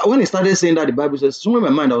 In fact, when he started saying that the Bible says, somewhere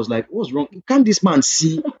in my mind I was like, what's wrong? Can't this man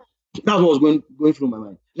see? That's what was going through my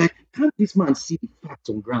mind. Like, can't this man see the facts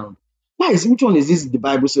on ground? Which one is this? The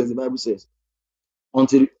Bible says. The Bible says.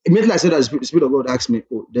 Until immediately I said that the Spirit of God asked me,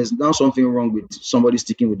 oh, there's now something wrong with somebody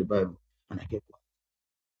sticking with the Bible, and I get quiet.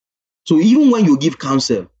 So even when you give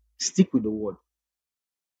counsel, stick with the word.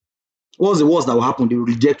 What's the worst that will happen? They will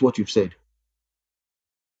reject what you've said.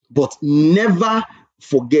 But never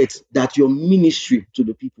forget that your ministry to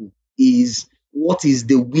the people is what is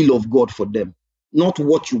the will of God for them, not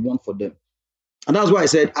what you want for them. And that's why I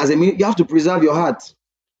said, you have to preserve your heart.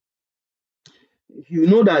 If you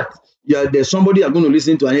know that there's somebody you're going to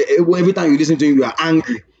listen to, and every time you listen to him, you are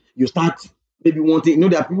angry, you start maybe wanting,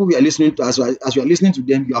 there are people we are listening to, as you are listening to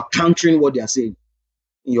them, you are countering what they are saying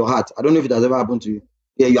in your heart. I don't know if it has ever happened to you.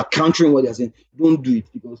 Yeah, you are countering what they are saying. Don't do it,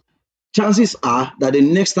 because chances are that the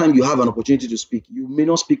next time you have an opportunity to speak, you may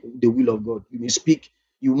not speak the will of God. You may speak,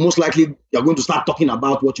 you most likely you're going to start talking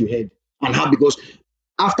about what you heard and how, because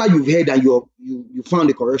after you've heard and you found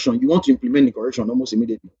the correction, you want to implement the correction almost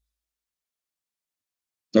immediately.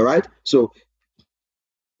 All right. So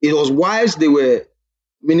it was whilst they were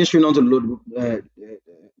ministering unto the Lord, the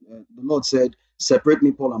Lord said, separate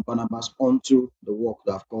me, Paul and Barnabas, unto the work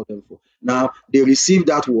that I've called them for. Now they received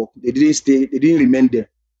that work. They didn't stay, they didn't remain there.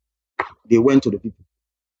 They went to the people.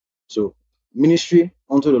 So ministry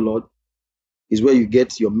unto the Lord is where you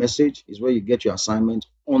get your message, is where you get your assignment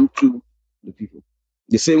unto the people.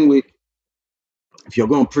 The same way, if you're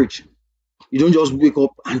going to preach, you don't just wake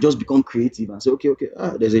up and just become creative and say, okay,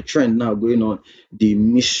 there's a trend now going on, the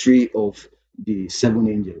mystery of the 7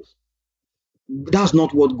 angels. That's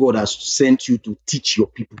not what God has sent you to teach your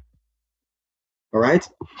people. All right?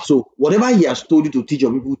 So whatever he has told you to teach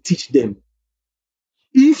your people, teach them.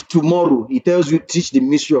 If tomorrow he tells you teach the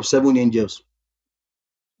mystery of 7 angels,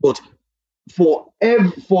 But for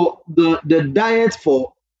the diet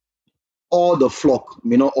for all the flock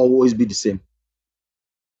may not always be the same.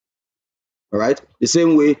 All right. The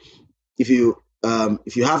same way, if you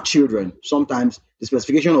have children, sometimes the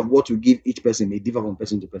specification of what you give each person may differ from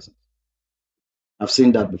person to person. I've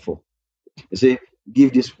seen that before. They say,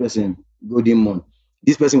 give this person golden morn.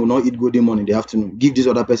 This person will not eat golden morn in the afternoon. Give this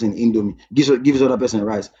other person indomie. Give this other person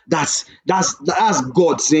rice. That's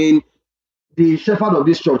God saying, the shepherd of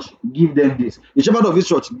this church, give them this. The shepherd of this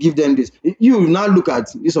church, give them this. You will now look at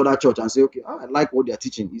this other church and say, okay, I like what they are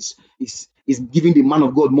teaching. Is giving the man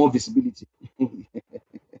of God more visibility.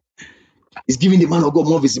 It's giving the man of God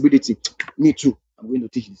more visibility. Me too. I'm going to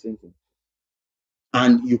teach the same thing.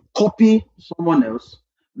 And you copy someone else,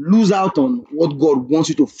 lose out on what God wants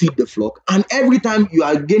you to feed the flock. And every time you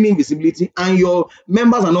are gaining visibility and your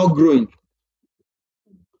members are not growing,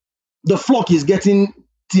 the flock is getting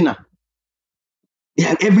thinner.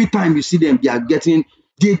 Yeah, every time you see them, they are getting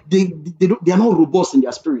they are not robust in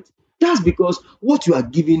their spirit. That's because what you are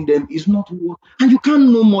giving them is not what, and you can't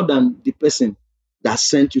know more than the person that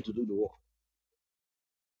sent you to do the work.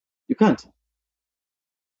 You can't.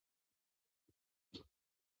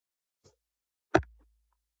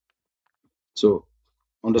 So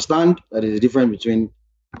understand that there is a difference between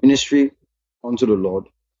ministry unto the Lord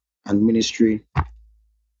and ministry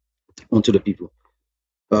unto the people.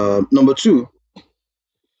 Number two,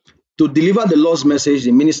 to deliver the Lord's message,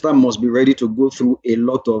 the minister must be ready to go through a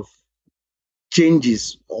lot of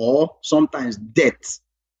changes or sometimes death.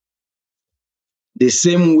 The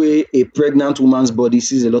same way a pregnant woman's body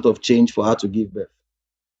sees a lot of change for her to give birth.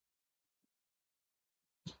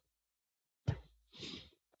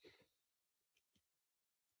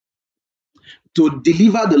 To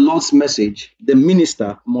deliver the Lord's message, the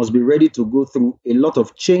minister must be ready to go through a lot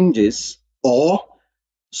of changes or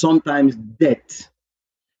sometimes death.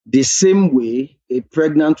 The same way a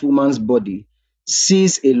pregnant woman's body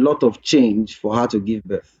sees a lot of change for her to give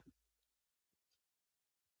birth.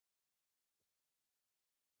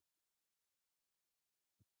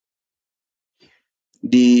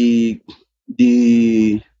 The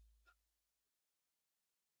the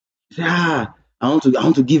yeah, I want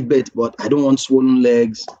to give birth, but I don't want swollen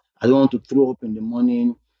legs. I don't want to throw up in the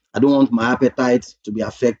morning. I don't want my appetite to be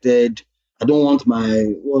affected. I don't want my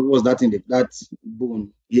what was that in that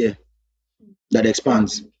bone here that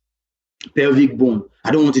expands, pelvic bone. I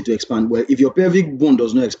don't want it to expand. Well, if your pelvic bone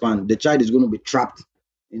does not expand, the child is going to be trapped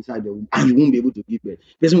inside the womb and you won't be able to give birth.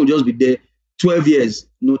 The person will just be there 12 years,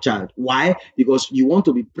 no child. Why? Because you want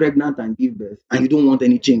to be pregnant and give birth and you don't want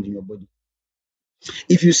any change in your body.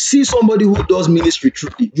 If you see somebody who does ministry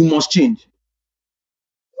truly, you must change.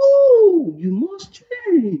 Oh, you must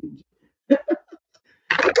change. You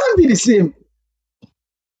can't be the same.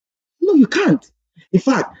 No, you can't. In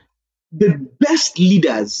fact, the best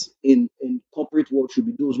leaders in corporate world should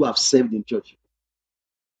be those who have served in church.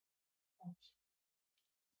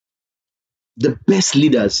 The best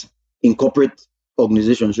leaders in corporate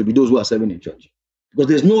organizations should be those who are serving in church. Because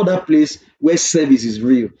there's no other place where service is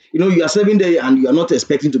real. You know, you are serving there and you are not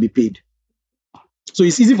expecting to be paid. So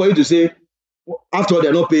it's easy for you to say, after all,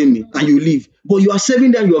 they're not paying me, and you leave. But you are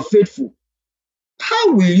serving there, you are faithful.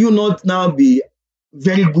 How will you not now be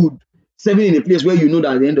very good serving in a place where you know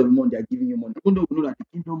that at the end of the month they are giving you money? Even though you know that the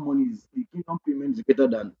kingdom payment is better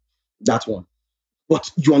than that one.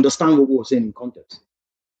 But you understand what we were saying in context.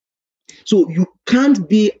 So you can't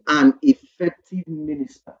be an effective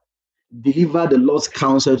minister, deliver the Lord's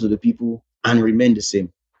counsel to the people, and remain the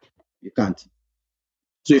same. You can't.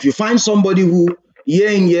 So if you find somebody who year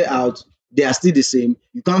in, year out, they are still the same,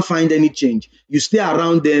 you can't find any change. You stay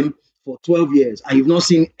around them for 12 years and you've not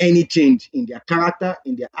seen any change in their character,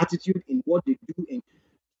 in their attitude, in what they do, and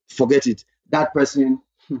forget it. That person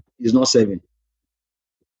is not serving.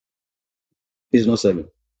 Is not serving.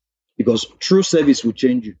 Because true service will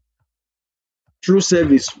change you. True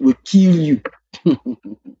service will kill you.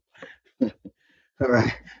 All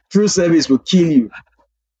right. True service will kill you.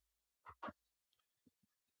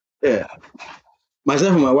 Yeah.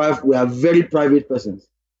 Myself and my wife, we are very private persons.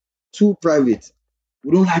 Too private.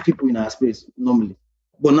 We don't like people in our space normally.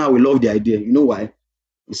 But now we love the idea. You know why?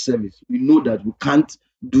 It's service. We know that we can't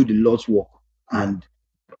do the Lord's work and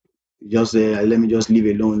just say, let me just leave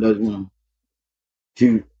alone.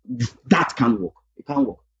 That can't work. It can't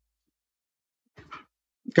work.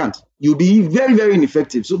 It can't. You'll be very, very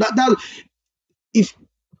ineffective. So that if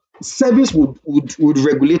service would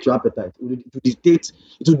regulate your appetite, it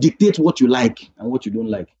would dictate what you like and what you don't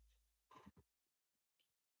like.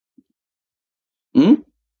 Hmm?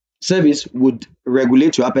 Service would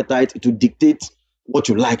regulate your appetite to dictate what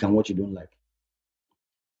you like and what you don't like.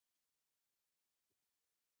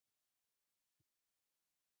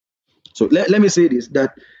 So let me say this,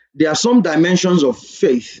 that there are some dimensions of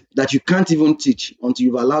faith that you can't even teach until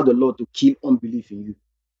you've allowed the Lord to kill unbelief in you.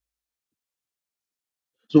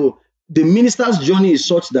 So the minister's journey is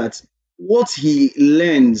such that what he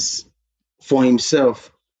learns for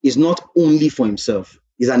himself is not only for himself,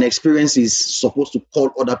 it's an experience he's supposed to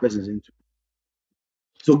call other persons into.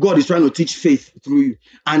 So God is trying to teach faith through you.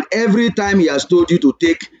 And every time he has told you to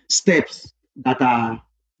take steps that are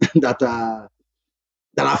that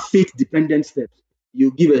are faith dependent steps,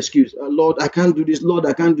 you give excuse. Lord, I can't do this. Lord,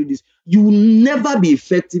 I can't do this. You will never be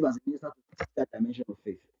effective as a minister to teach that dimension of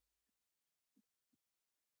faith.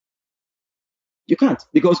 You can't,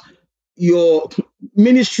 because your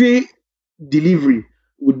ministry delivery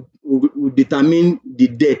would determine the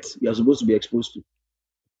death you are supposed to be exposed to.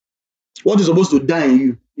 What is supposed to die in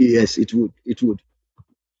you? Yes, it would. It would.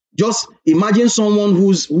 Just imagine someone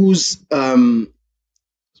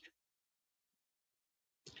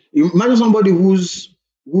imagine somebody who's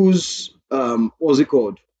what's it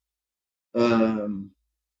called? Um,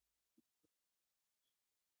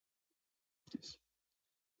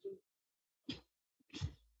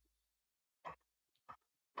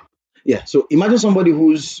 yeah. So imagine somebody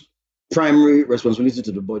whose primary responsibility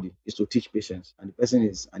to the body is to teach patience, and the person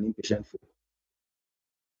is an impatient fool.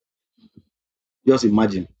 Just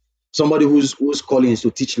imagine somebody whose calling is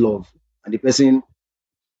to teach love, and the person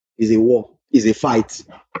is a war, is a fight.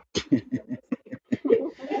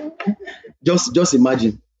 Just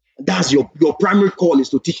imagine. That's your primary call is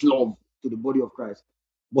to teach love to the body of Christ.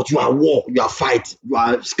 But you are war, you are fight, you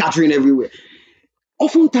are scattering everywhere.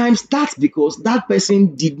 Oftentimes, that's because that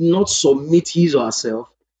person did not submit his or herself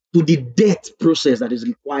to the death process that is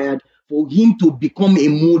required for him to become a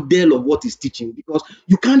model of what he's teaching. Because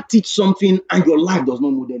you can't teach something and your life does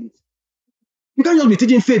not model it. You can't just be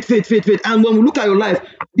teaching faith, faith, faith, faith. And when we look at your life,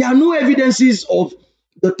 there are no evidences of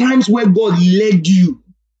the times where God led you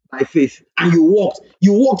by faith and you walked.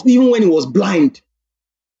 You walked even when it was blind.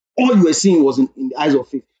 All you were seeing was in the eyes of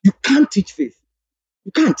faith. You can't teach faith.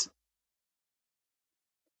 You can't.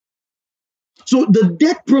 So the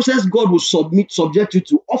death process God will subject you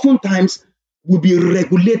to oftentimes will be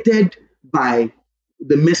regulated by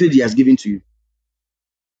the message he has given to you.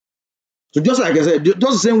 So just like I said, just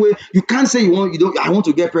the same way, you can't say I want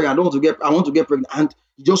to get pregnant, I want to get pregnant, and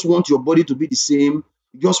you just want your body to be the same.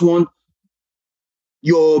 You just want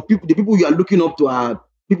the people you are looking up to are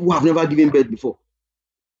people who have never given birth before.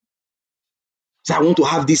 So I want to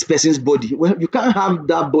have this person's body. Well, you can't have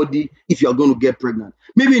that body if you are going to get pregnant.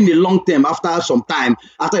 Maybe in the long term, after some time,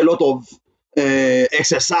 after a lot of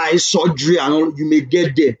exercise, surgery, and all, you may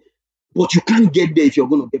get there, but you can't get there if you're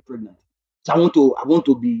going to get pregnant. So I want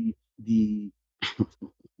to be the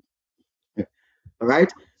all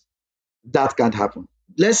right. That can't happen.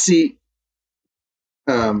 Let's see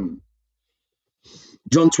John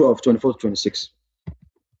 12, 24 to 26.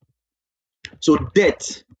 So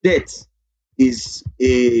death is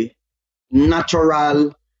a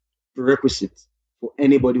natural prerequisite for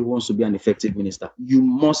anybody who wants to be an effective minister. You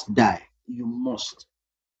must die. You must.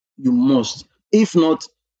 If not,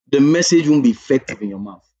 the message won't be effective in your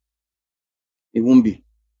mouth. It won't be.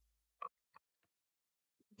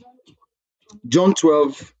 John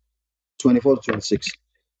 12, 24 to 26.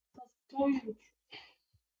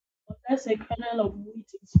 Unless a kernel of wheat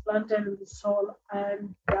is planted in the soil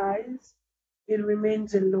and dies, it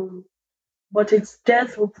remains alone. But its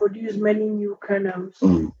death will produce many new kernels,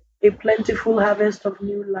 a plentiful harvest of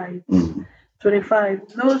new life.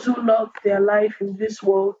 25. Those who love their life in this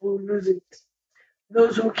world will lose it.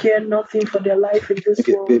 Those who care nothing for their life in this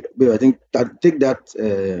world. Babe, I think take that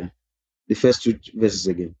the first two verses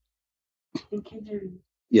again. In KJV.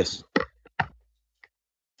 Yes.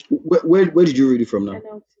 Where did you read it from now?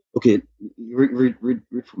 NLT. Okay, read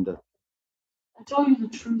from that. I tell you the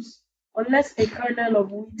truth. Unless a kernel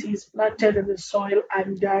of wheat is planted in the soil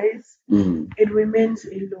and dies, it remains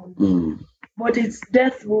alone. But its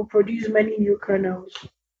death will produce many new kernels.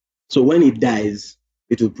 So when it dies,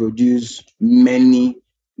 it will produce many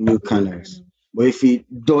new kernels. But if it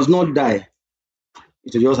does not die,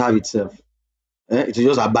 it will just have itself. It will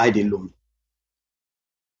just abide alone.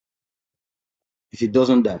 If it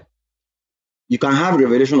doesn't die. You can have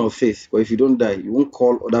revelation of faith, but if you don't die, you won't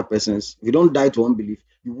call other persons. If you don't die to unbelief,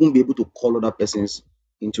 you won't be able to call other persons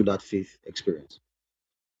into that faith experience.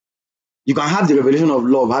 You can have the revelation of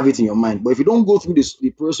love, have it in your mind, but if you don't go through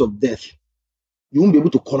the process of death, you won't be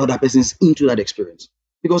able to call other persons into that experience.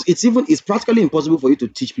 Because it's practically impossible for you to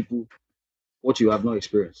teach people what you have not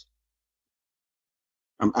experienced.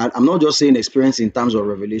 I'm not just saying experience in terms of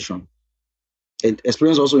revelation, and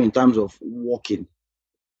experience also in terms of walking.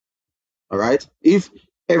 All right. If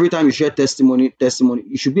Every time you share testimony,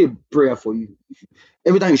 it should be a prayer for you.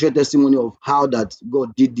 Every time you share testimony of how that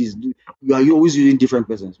God did this, you always using different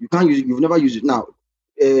persons. You can't use it, you've never used it. Now,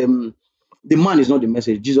 the man is not the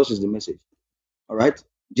message, Jesus is the message. All right.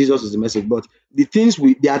 Jesus is the message. But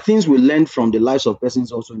there are things we learn from the lives of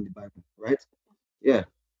persons also in the Bible, right? Yeah.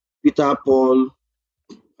 Peter, Paul,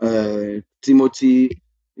 Timothy,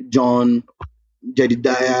 John,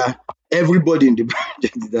 Jedediah, everybody in the Bible,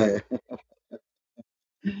 Jedediah.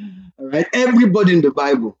 All right. Everybody in the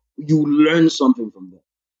Bible, you learn something from them.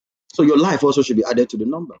 So your life also should be added to the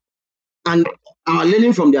number. And our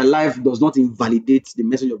learning from their life does not invalidate the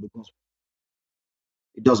message of the gospel.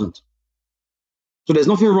 It doesn't. So there's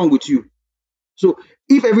nothing wrong with you. So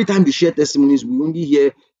if every time we share testimonies, we only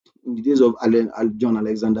hear in the days of John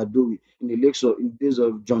Alexander Dowie, in the days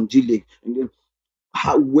of John G. Lake, and then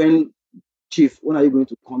when Chief, when are you going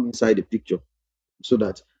to come inside the picture so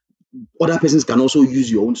that other persons can also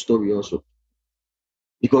use your own story also?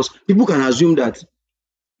 Because people can assume that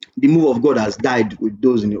the move of God has died with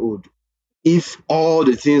those in the old. If all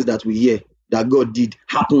the things that we hear that God did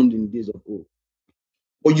happened in the days of old.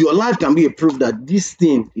 But your life can be a proof that this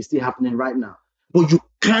thing is still happening right now. But you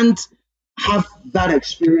can't have that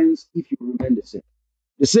experience if you remain the same.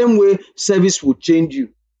 The same way service will change you.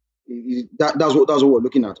 That's what we're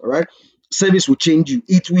looking at. All right. Service will change you.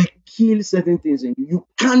 It will kill certain things in you. You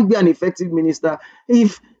can't be an effective minister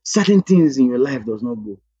if certain things in your life does not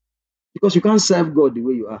go. Because you can't serve God the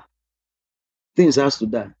way you are. Things has to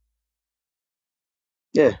die.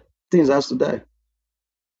 Yeah, things has to die.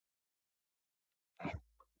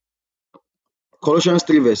 Colossians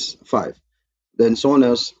 3 verse 5. Then someone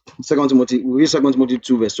else, 2 Timothy, we read 2 Timothy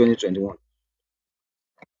 2 verse 20-21.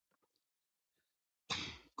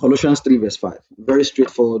 Colossians 3 verse 5. Very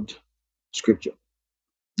straightforward scripture.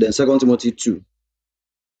 Then 2 Timothy 2.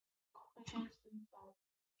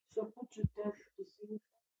 So put to death the sin,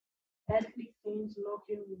 earthly things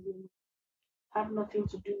lurking within, have nothing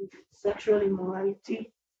to do with sexual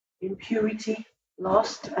immorality, impurity,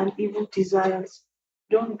 lust, and evil desires.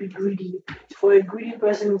 Don't be greedy, for a greedy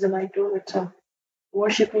person is an idolater,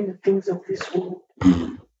 worshipping the things of this world.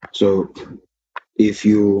 So if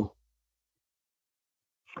you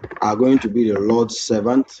are going to be the Lord's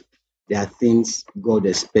servant, there are things God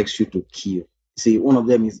expects you to kill. See, one of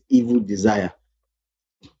them is evil desire.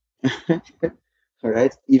 All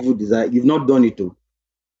right, evil desire. You've not done it, too.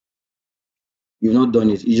 You've not done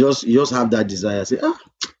it. You just have that desire. Say,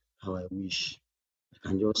 how I wish I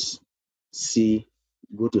can just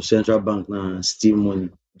go to central bank now and steal money,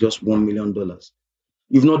 just $1 million.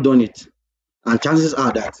 You've not done it, and chances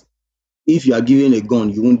are that if you are given a gun,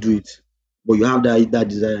 you won't do it. But you have that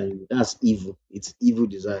desire. That's evil. It's evil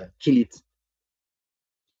desire. Kill it.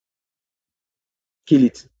 Kill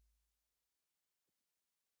it.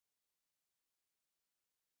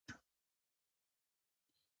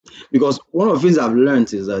 Because one of the things I've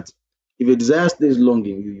learned is that if a desire stays long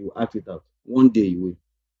in you, you act it out. One day you will.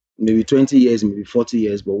 Maybe 20 years, maybe 40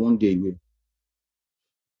 years, but one day you will.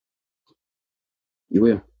 You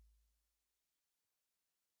will.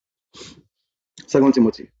 2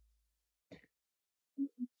 Timothy.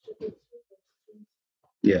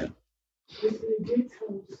 Yeah. With the great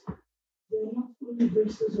house, they are not only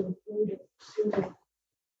vessels of gold and silver,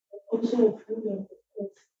 but also of wood and of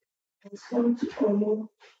earth, and some to honor,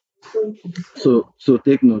 some to dishonor. So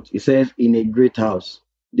take note. It says in a great house.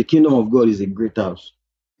 The kingdom of God is a great house.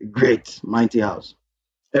 A great, mighty house.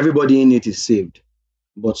 Everybody in it is saved.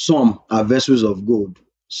 But some are vessels of gold,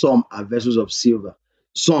 some are vessels of silver,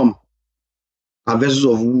 some are vessels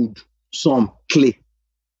of wood, some clay.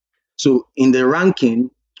 So in the ranking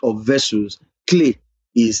of vessels, clay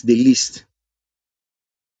is the least.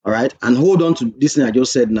 All right. And hold on to this thing I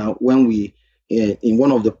just said now when we, in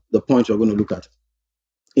one of the points we're going to look at.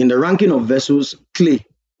 In the ranking of vessels, clay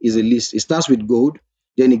is the least. It starts with gold,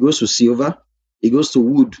 then it goes to silver, it goes to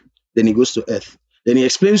wood, then it goes to earth. Then he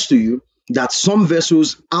explains to you that some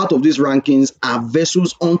vessels out of these rankings are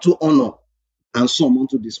vessels unto honor and some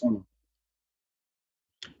unto dishonor.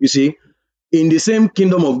 You see, in the same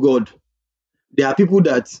kingdom of God, there are people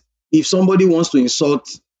that if somebody wants to insult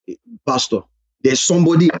a pastor, there's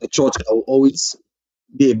somebody in the church that will always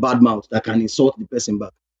be a bad mouth that can insult the person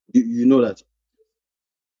back. You know that?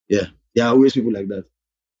 Yeah, there are always people like that.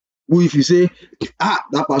 Who, if you say,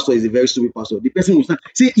 that pastor is a very stupid pastor, the person will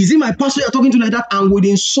say, is it my pastor you're talking to like that? And would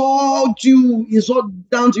insult you, insult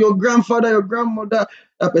down to your grandfather, your grandmother.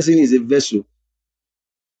 That person is a vessel.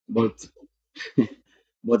 But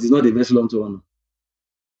it's not a vessel unto honor.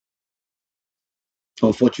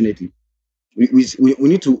 Unfortunately. We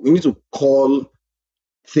need to call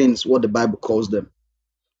things what the Bible calls them.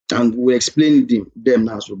 And we'll explain them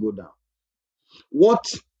now as we go down. What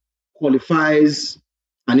qualifies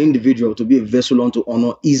an individual to be a vessel unto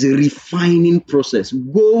honor is a refining process.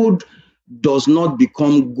 Gold does not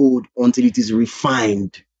become gold until it is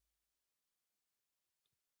refined.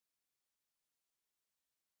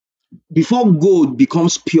 Before gold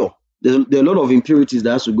becomes pure, there are a lot of impurities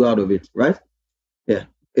that has to go out of it, right? Yeah,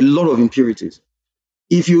 a lot of impurities.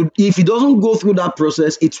 If it doesn't go through that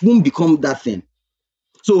process, it won't become that thing.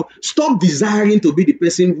 So stop desiring to be the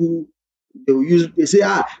person who they say,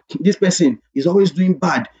 this person is always doing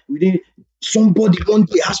bad. Somebody one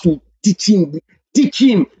day has to teach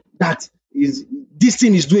him that is this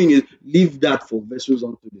thing is doing is leave that for vessels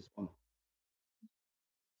unto this honor.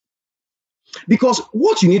 Because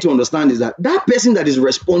what you need to understand is that that person that is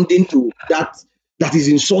responding to that is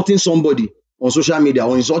insulting somebody on social media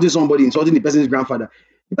or insulting somebody, insulting the person's grandfather,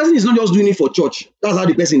 the person is not just doing it for church. That's how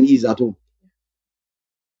the person is at home.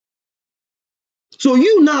 So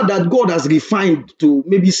you now that God has refined to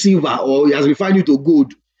maybe silver or he has refined you to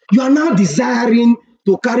gold, you are now desiring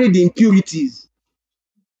to carry the impurities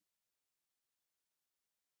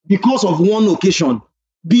because of one occasion.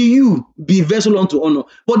 Be vessel unto honor.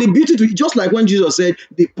 But the beauty to it, just like when Jesus said,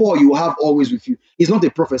 the poor you have always with you, it's not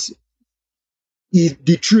a prophecy.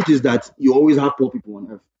 The truth is that you always have poor people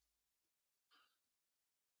on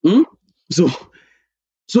earth.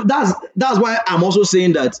 So that's why I'm also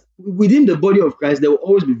saying that within the body of Christ, there will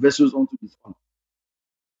always be vessels unto this honor.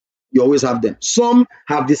 You always have them. Some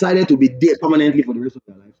have decided to be there permanently for the rest of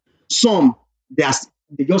their lives. Some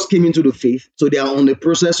they just came into the faith, so they are on the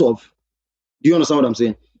process of. Do you understand what I'm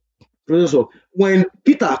saying? Process of when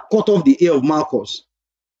Peter cut off the ear of Malchus,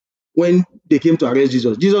 when they came to arrest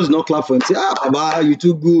Jesus, Jesus did not clap for him. Say, Baba, you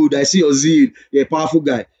too good. I see your zeal. You're a powerful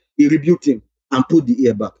guy. He rebuked him and put the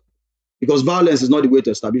ear back. Because violence is not the way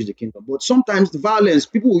to establish the kingdom. But sometimes the violence,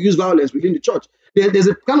 people will use violence within the church. There's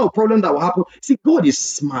a kind of problem that will happen. See, God is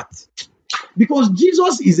smart. Because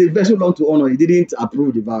Jesus is a vessel unto honor. He didn't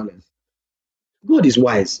approve the violence. God is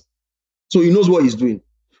wise. So he knows what he's doing.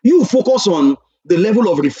 You focus on the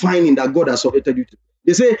level of refining that God has subjected you to.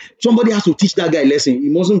 They say somebody has to teach that guy a lesson.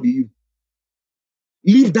 It mustn't be you.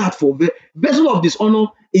 Leave that for vessel of dishonor,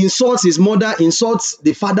 insults his mother, insults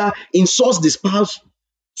the father, insults the spouse.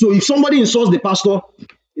 So if somebody insults the pastor,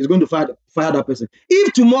 he's going to fire that person.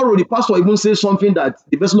 If tomorrow the pastor even says something that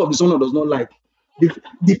the vessel of dishonor does not like,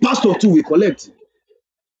 the pastor too will collect.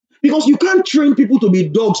 Because you can't train people to be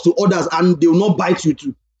dogs to others and they will not bite you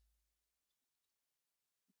too.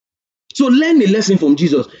 So learn a lesson from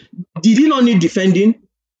Jesus. Did he not need defending?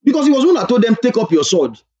 Because he was one that told them, take up your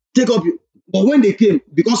sword. But when they came,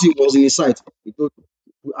 because he was in his sight, he told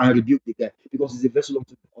I rebuked the guy because he's a vessel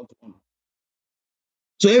unto honor.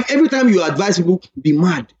 So every time you advise people, be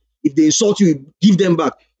mad. If they insult you, give them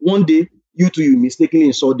back. One day, you mistakenly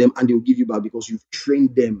insult them and they'll give you back because you've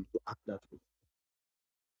trained them to act that way.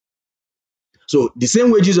 So the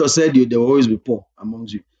same way Jesus said there will always be poor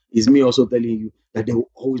amongst you, is me also telling you that there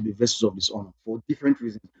will always be vessels of dishonor for different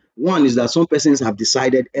reasons. One is that some persons have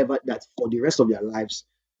decided that for the rest of their lives,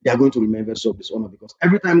 they are going to remain vessels of dishonor because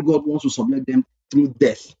every time God wants to subject them through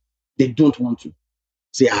death, they don't want to.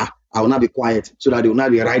 Say, I will not be quiet so that they will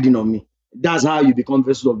not be riding on me. That's how you become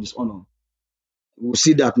vessels of dishonor. We'll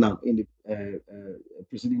see that now in the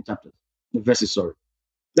preceding chapters, the verses, sorry.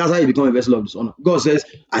 That's how you become a vessel of dishonor. God says,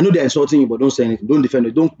 I know they're insulting you, but don't say anything. Don't defend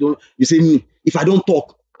it. Don't. You say me. If I don't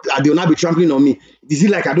talk, they will not be trampling on me. Is it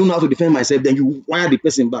like I don't know how to defend myself? Then you wire the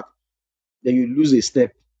person back. Then you lose a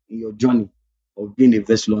step in your journey of being a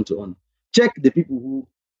vessel unto honor. Check the people who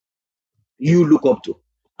you look up to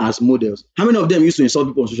as models. How many of them used to insult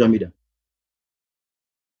people on social media?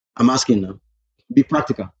 I'm asking now. Be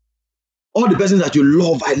practical. All the persons that you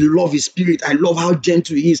love, I love his spirit. I love how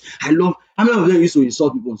gentle he is. How many of them used to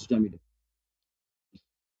insult people on social media?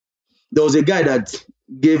 There was a guy that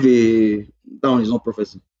gave that one is not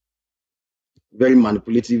prophecy. Very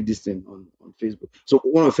manipulative this thing on Facebook. So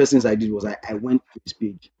one of the first things I did was I went to his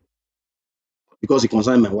page because it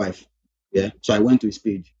concerned my wife. Yeah. So I went to his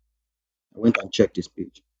page. I went and checked his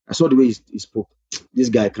page. I saw the way he spoke. This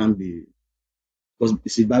guy can't be,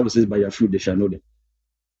 because the Bible says by your fruit they shall know them.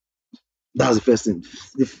 That's the first thing.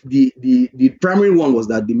 The primary one was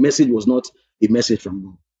that the message was not a message from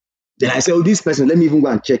God. Then I said, this person, let me even go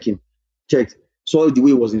and check him. Checked. Saw the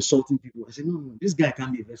way he was insulting people. I said, no, this guy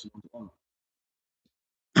can't be a vessel of honor.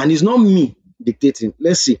 And it's not me dictating.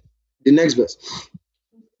 Let's see. The next verse.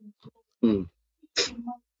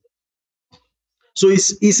 So he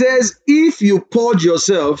says, if you purge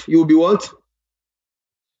yourself, you'll be what?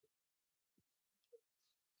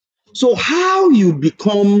 So how you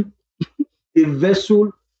become a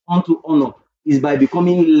vessel unto honor is by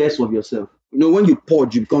becoming less of yourself. You know, when you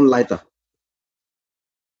purge, you become lighter,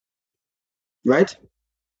 right?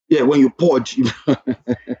 Yeah, when you purge,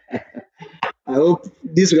 I hope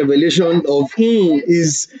this revelation of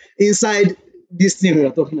is inside this thing we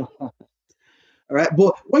are talking about. All right.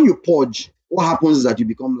 But when you purge, what happens is that you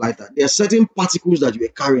become lighter. There are certain particles that you are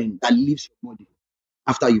carrying that leaves your body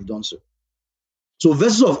after you've done so. So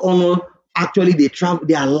vessels of honor actually they travel,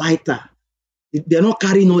 they are lighter. They're not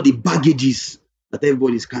carrying all the baggages that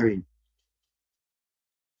everybody is carrying.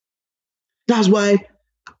 That's why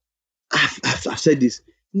I've said this.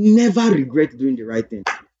 Never regret doing the right thing.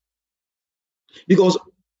 Because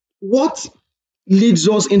what leads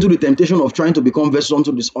us into the temptation of trying to become vessels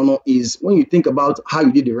unto dishonor is when you think about how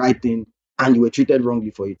you did the right thing and you were treated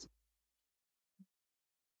wrongly for it.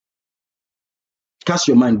 Cast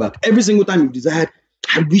your mind back. Every single time you desired,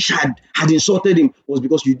 I wish I had insulted him, was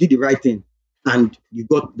because you did the right thing and you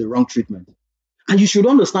got the wrong treatment. And you should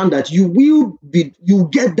understand that you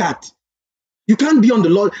get that. You can't be on the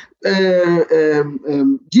Lord.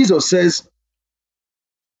 Jesus says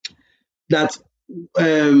that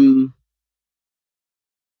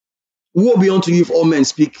woe be unto you if all men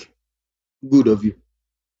speak good of you.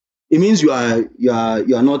 It means you are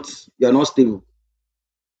not stable.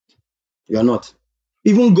 You are not.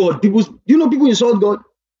 Even God, people insult God.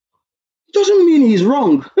 It doesn't mean he's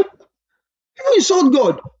wrong. People insult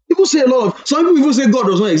God. People say a lot of some people even say God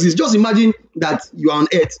does not exist. Just imagine that you are on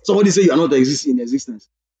earth. Somebody say you are not in existence.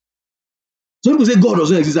 Some people say God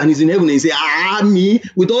does not exist and he's in heaven and he say, me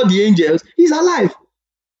with all the angels, he's alive.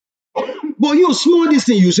 But you small this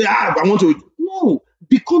thing, you say, I want to. No,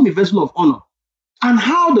 become a vessel of honor. And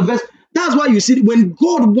how the vessel, that's why you see when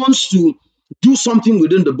God wants to do something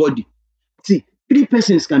within the body. See, three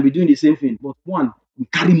persons can be doing the same thing, but one will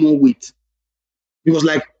carry more weight. Because,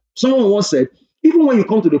 like someone once said, even when you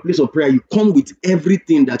come to the place of prayer, you come with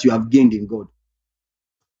everything that you have gained in God.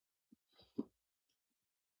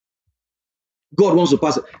 God wants to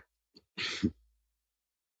pass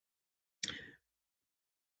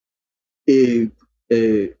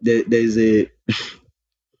there's a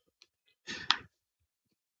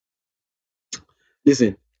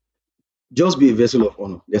listen, just be a vessel of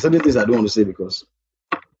honor. There are certain things I don't want to say because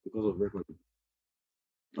of recording.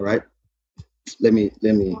 All right, let me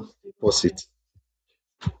pause it.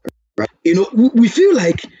 Right, we feel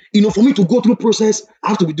like for me to go through process, I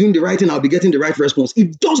have to be doing the right thing. I'll be getting the right response.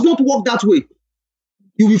 It does not work that way.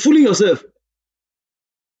 You'll be fooling yourself.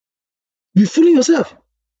 You're fooling yourself.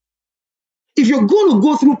 If you're going to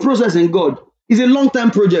go through process in God, it's a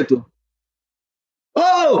long-term project.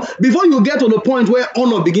 Before you get to the point where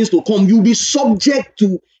honor begins to come, you'll be subject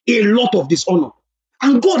to a lot of dishonor.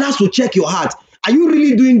 And God has to check your heart. Are you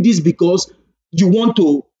really doing this because you want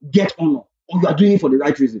to get honor, or you are doing it for the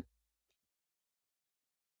right reason?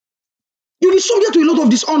 You'll be subject to a lot of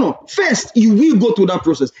dishonor. First, you will go through that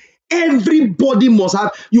process. Everybody must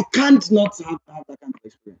have, you can't not have that kind of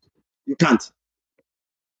experience. You can't.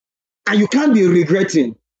 And you can't be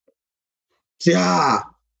regretting. Say, I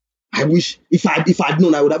wish if I'd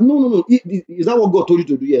known, I would have. No. Is that what God told you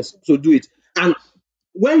to do? Yes. So do it. And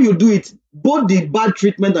when you do it, both the bad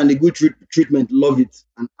treatment and the good treatment, love it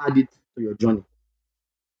and add it to your journey.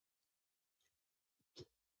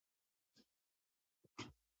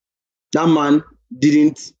 That man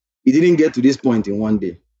didn't get to this point in one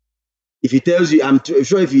day. If he tells you, I'm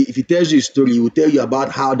sure if he tells you a story, he will tell you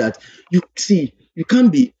about how that you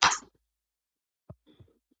can't be.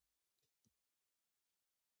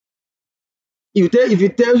 If he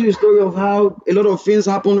tells you a story of how a lot of things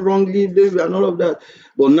happened wrongly and all of that,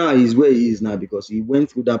 but now he's where he is now because he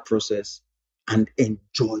went through that process and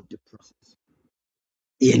enjoyed the process.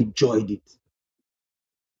 He enjoyed it.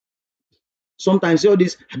 Sometimes all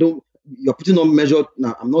this, you're putting on measure.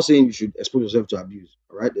 Now, I'm not saying you should expose yourself to abuse.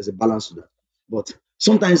 All right, there's a balance to that. But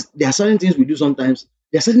sometimes there are certain things we do. Sometimes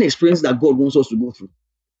there are certain experiences that God wants us to go through,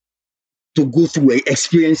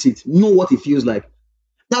 experience it, know what it feels like.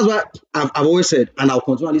 That's why I've always said, and I'll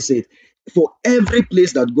continually say it, for every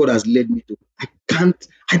place that God has led me to,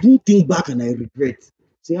 I don't think back and I regret.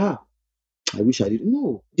 Say, I wish I did.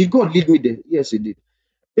 No. Did God lead me there? Yes, he did.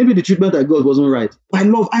 Maybe the treatment I got wasn't right. But I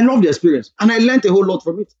love the experience. And I learned a whole lot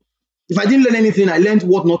from it. If I didn't learn anything, I learned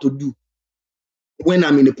what not to do when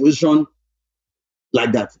I'm in a position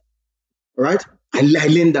like that. All right? I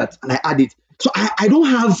learned that and I add it. So I don't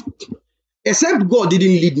have, except God didn't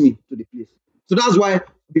lead me to the place. So that's why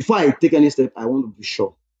before I take any step, I want to be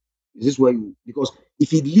sure. Is this where because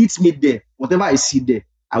if it leads me there, whatever I see there,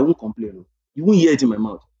 I won't complain. You won't hear it in my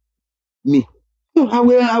mouth. Me. No,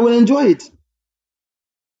 I will enjoy it.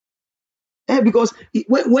 Because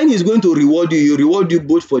when he's going to reward you, he reward you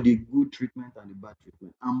both for the good treatment and the bad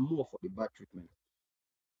treatment, and more for the bad treatment.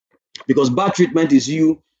 Because bad treatment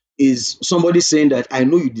is somebody saying that I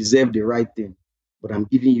know you deserve the right thing, but I'm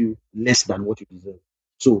giving you less than what you deserve.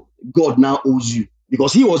 So God now owes you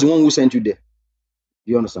because He was the one who sent you there.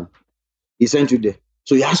 Do you understand? He sent you there,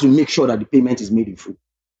 so He has to make sure that the payment is made in full.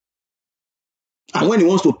 And when He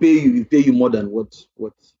wants to pay you, He pay you more than what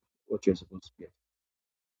you're supposed to get.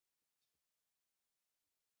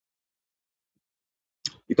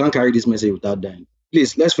 You can't carry this message without dying.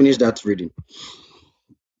 Please, let's finish that reading.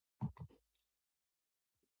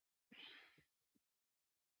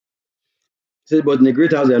 It says, but in the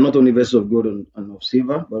great house there are not only vessels of gold and of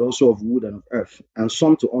silver, but also of wood and of earth, and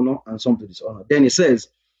some to honor and some to dishonor. Then it says,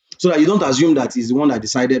 so that you don't assume that he's the one that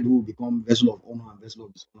decided who will become vessel of honor and vessel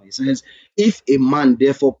of dishonor. He says, if a man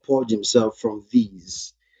therefore purge himself from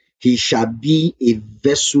these, he shall be a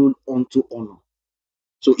vessel unto honor.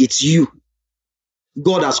 So it's you.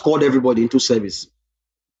 God has called everybody into service,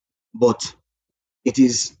 but it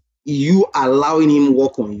is you allowing him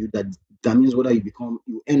work on you that determines whether you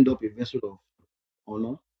end up a vessel of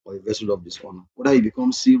honor or a vessel of dishonor. Whether you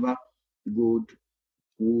become silver, gold,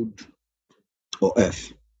 wood, or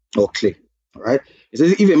earth, or clay. All right. It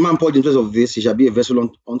says, if a man purge himself of this, he shall be a vessel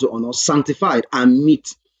unto honor, sanctified and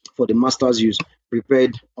meet for the master's use,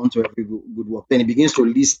 prepared unto every good work. Then he begins to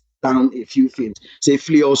list down a few things. Say,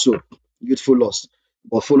 flee also youthful lust,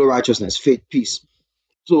 but follow righteousness, faith, peace.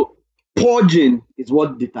 So purging is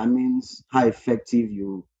what determines how effective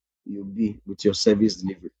you'll be with your service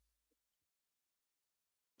delivery.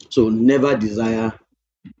 So never desire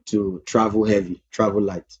to travel heavy, travel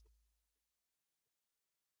light,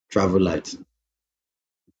 travel light.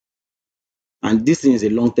 And this thing is a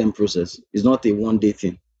long-term process. It's not a one-day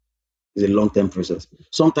thing. It's a long-term process.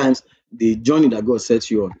 Sometimes the journey that God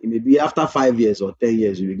sets you on, it may be after 5 years or 10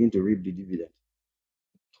 years, you begin to reap the dividend.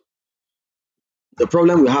 The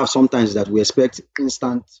problem we have sometimes is that we expect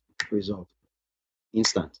instant result.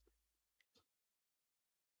 Instant.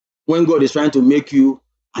 When God is trying to make you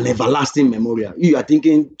an everlasting memorial, you are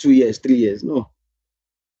thinking 2 years, 3 years. No.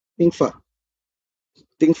 Think far.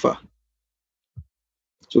 Think far.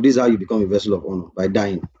 So this is how you become a vessel of honor, by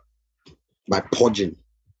dying, by purging,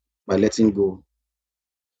 by letting go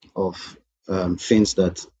of things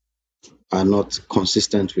that are not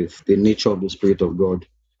consistent with the nature of the Spirit of God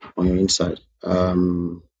on your inside.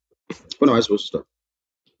 When am I supposed to start?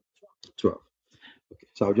 12. Okay.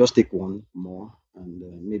 So I'll just take one more,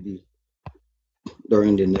 and maybe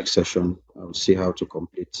during the next session, I'll see how to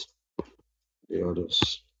complete the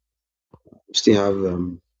others. We still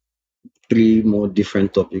have 3 more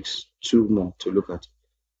different topics, 2 more to look at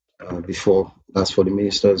before. That's for the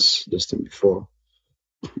ministers, this thing before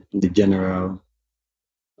the general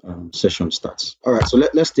session starts. All right, so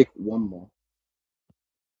let's take one more.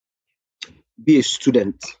 Be a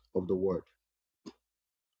student of the word.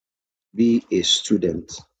 Be a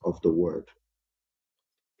student of the word.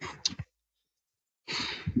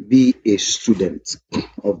 Be a student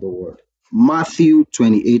of the word. Matthew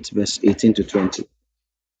 28, verse 18 to 20.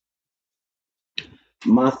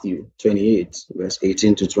 Matthew 28, verse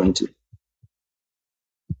 18 to 20.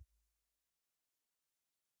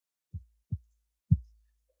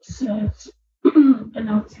 Says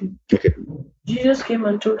NLT. Okay. Jesus came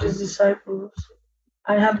and told his disciples,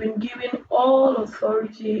 I have been given all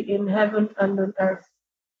authority in heaven and on earth.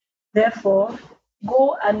 Therefore,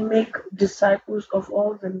 go and make disciples of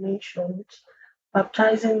all the nations,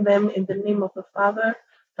 baptizing them in the name of the Father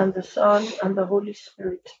and the Son and the Holy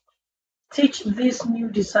Spirit. Teach these new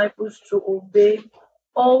disciples to obey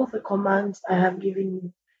all the commands I have given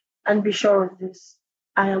you. And be sure of this,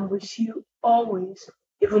 I am with you always,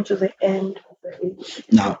 even to the end of the age.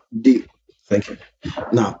 Now, thank you.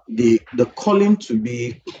 Now, the calling to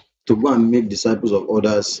go and make disciples of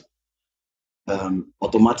others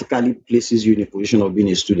automatically places you in a position of being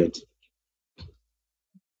a student.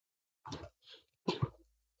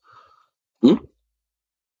 Hmm?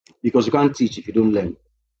 Because you can't teach if you don't learn.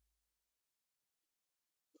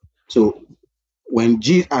 So when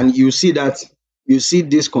Jesus, and you see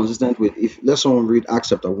this consistent with, if let someone read Acts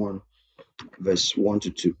chapter 1, verse 1 to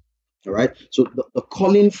 2. All right. So the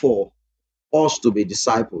calling for us to be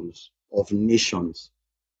disciples of nations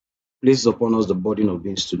places upon us the burden of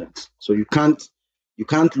being students. So you can't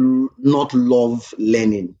not love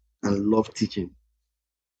learning and love teaching.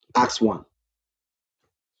 Acts 1.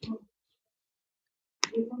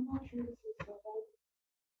 We will not use this about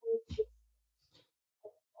culture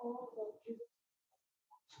of all that Jesus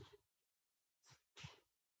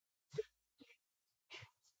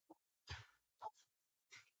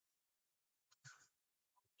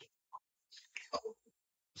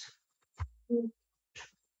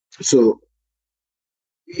So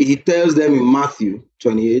he tells them in Matthew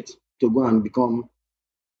 28 to go and become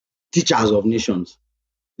teachers of nations.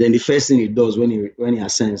 Then the first thing he does when he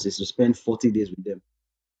ascends is to spend 40 days with them,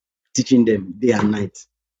 teaching them day and night.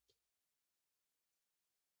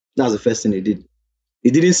 That's the first thing he did. He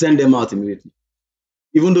didn't send them out immediately,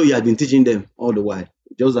 even though he had been teaching them all the while.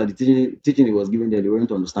 Just that the teaching he was giving them, they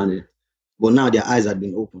weren't understanding it. But now their eyes had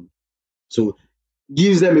been opened. So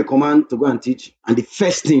gives them a command to go and teach. And the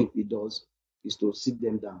first thing he does is to sit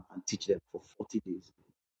them down and teach them for 40 days.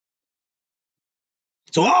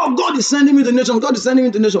 So, oh, God is sending me to the nation. God is sending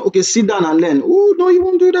me to the nation. Okay, sit down and learn. Oh, no, you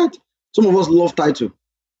won't do that. Some of us love title.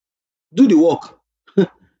 Do the work.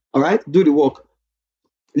 All right? Do the work.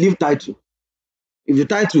 Leave title.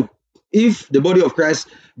 If the body of Christ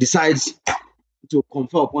decides to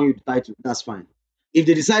confer upon you the title, that's fine. If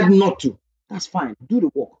they decide not to, that's fine. Do the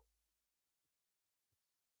work.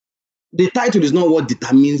 The title is not what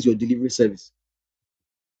determines your delivery service.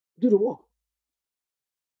 Do the work.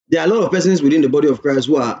 There are a lot of persons within the body of Christ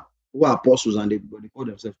who are apostles and they call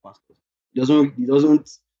themselves pastors. It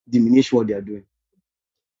doesn't diminish what they are doing.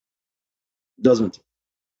 It doesn't.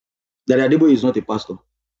 That Adebo is not a pastor.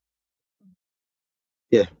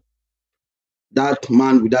 Yeah. That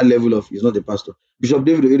man with that level of is not a pastor. Bishop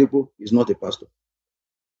David Oyedepo is not a pastor.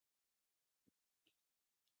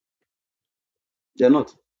 They're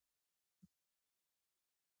not.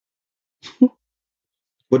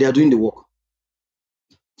 But they are doing the work.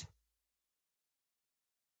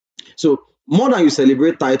 So more than you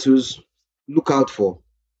celebrate titles, look out for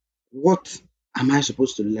what am I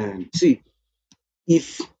supposed to learn? See,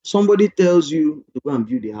 if somebody tells you to go and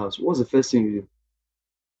build a house, what's the first thing you do?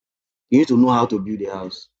 You need to know how to build a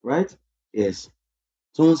house, right? Yes.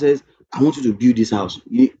 Someone says, I want you to build this house.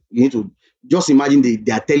 You need to just imagine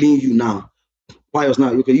they are telling you now, Pius, now,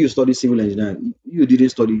 okay, you study civil engineering. You didn't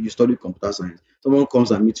study, you studied computer science. Someone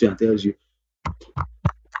comes and meets you and tells you,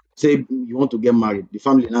 say you want to get married. The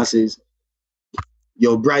family now says,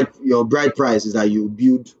 your bride price is that you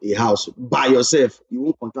build a house by yourself. You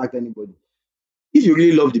won't contact anybody. If you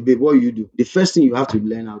really love the babe, what you do? The first thing you have to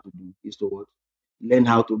learn how to do is to what? Learn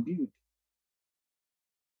how to build.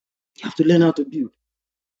 You have to learn how to build.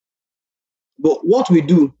 But what we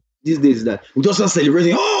do these days is that we just start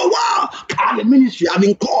celebrating. Oh wow, I have a ministry. I've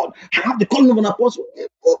been called. I have the calling of an apostle.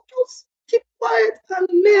 Just keep quiet and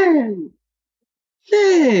learn.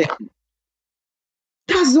 Learn.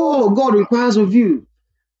 That's all God requires of you.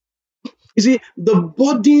 You see, the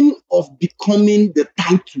burden of becoming the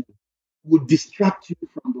title will distract you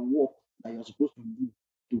from the work that you're supposed to do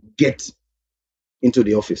to get into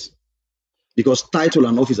the office. Because title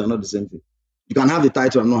and office are not the same thing. You can have the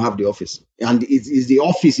title and not have the office. And it is the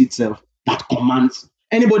office itself that commands.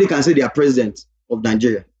 Anybody can say they are president of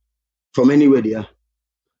Nigeria from anywhere they are.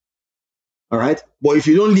 All right. But if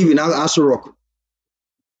you don't live in Aso Rock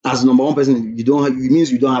as number one person, it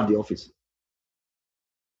means you don't have the office.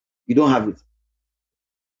 You don't have it.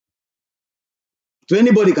 So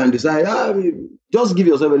anybody can decide, just give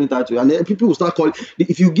yourself any title, and then people will start calling.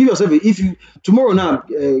 If you give yourself, tomorrow now,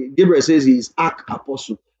 Gabriel says he's Ark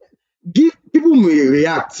Apostle, people may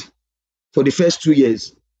react for the first 2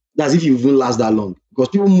 years. That's if you even last that long, because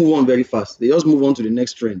people move on very fast. They just move on to the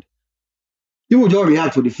next trend. People just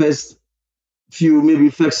react for the first maybe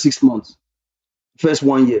first 6 months, first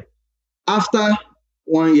 1 year. After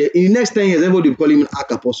 1 year, in the next 10 years, everybody will call him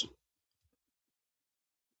Ark Apostle.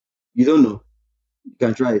 You don't know. You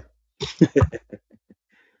can try it.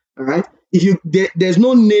 All right. There's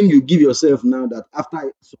no name you give yourself now that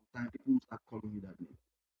after some time people will start calling you that name.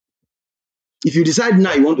 If you decide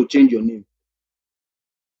now you want to change your name,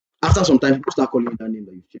 after some time people start calling you that name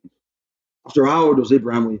that you've changed. After how old was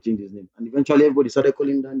Abraham when he changed his name? And eventually everybody started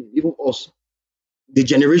calling him that name. Even us, the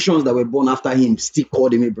generations that were born after him still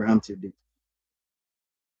called him Abraham till today.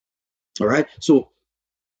 All right. So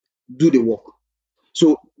do the work.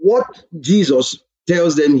 So what Jesus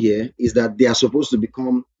tells them here is that they are supposed to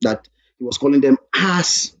become, that he was calling them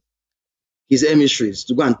as his emissaries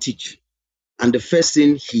to go and teach. And the first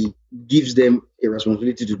thing he gives them a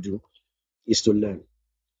responsibility to do is to learn.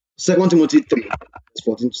 2 Timothy 3,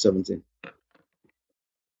 14 to 17.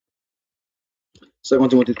 2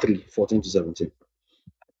 Timothy 3, 14 to 17.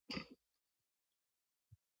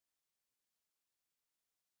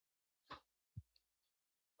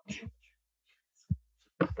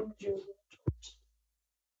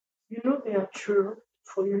 You know they are true,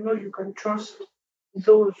 for you know you can trust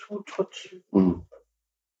those who taught you. Mm.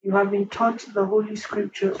 You have been taught the Holy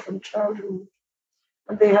Scriptures from childhood,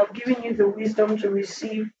 and they have given you the wisdom to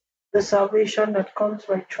receive the salvation that comes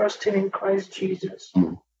by trusting in Christ Jesus.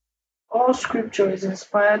 Mm. All scripture is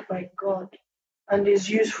inspired by God and is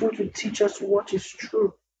useful to teach us what is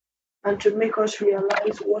true and to make us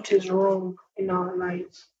realize what is wrong in our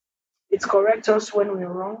lives. It corrects us when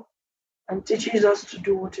we're wrong and teaches us to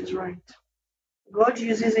do what is right. God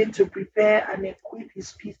uses it to prepare and equip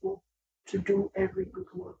his people to do every good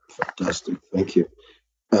work. Fantastic. Thank you.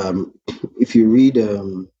 Um, if you read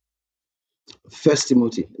First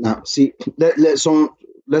Timothy, now see,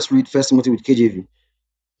 let's read First Timothy with KJV.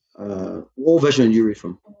 What version do you read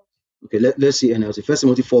from? Okay, let's see NLT. First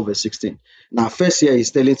Timothy 4, verse 16. Now, first here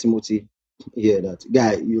is telling Timothy here that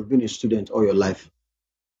guy, you've been a student all your life.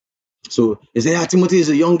 So he said, yeah, Timothy is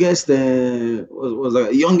the youngest, was the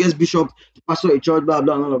youngest bishop, pastor a church, blah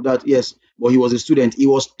blah, and all of that. Yes, but he was a student. He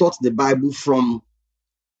was taught the Bible from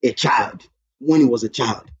a child when he was a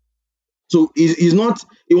child. So he's not.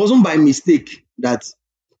 It wasn't by mistake that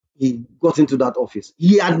he got into that office.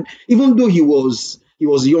 He had, even though he was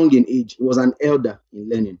young in age, he was an elder in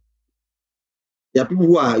learning. There are people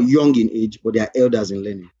who are young in age, but they are elders in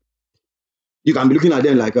learning. You can be looking at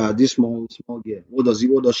them like this small girl. What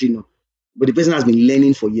does she know? But the person has been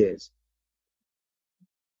learning for years.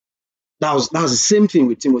 That was the same thing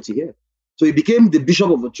with Timothy here. So he became the bishop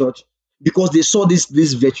of the church because they saw this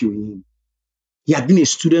virtue in him. He had been a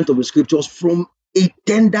student of the scriptures from a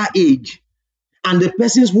tender age, and the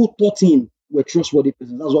persons who taught him were trustworthy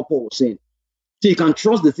persons. That's what Paul was saying. So you can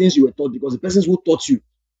trust the things you were taught because the persons who taught you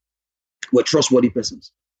were trustworthy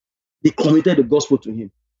persons. They committed the gospel to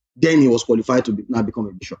him. Then he was qualified to now become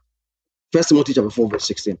a bishop. First Timothy chapter 4, verse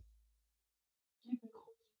 16.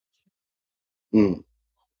 Mm,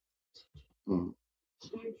 mm,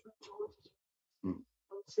 mm.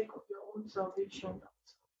 For the sake of your own salvation.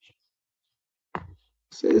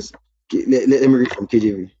 Says, okay, let me read from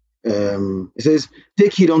KJV. It says,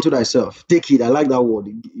 "Take heed unto thyself." Take heed. I like that word.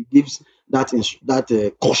 It gives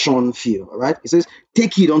that caution feel. All right. It says,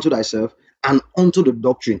 "Take heed unto thyself and unto the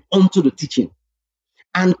doctrine, unto the teaching,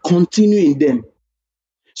 and continue in them."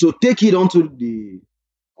 So take heed unto the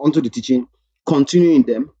teaching, continue in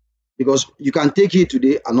them, because you can take heed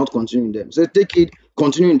today and not continue in them. So take heed,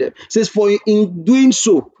 continue in them. It says, for in doing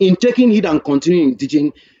so, in taking heed and continuing in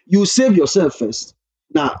teaching, you save yourself first.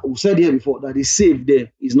 Now, we said here before that the save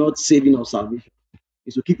there is not saving or salvation.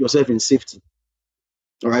 It's to keep yourself in safety.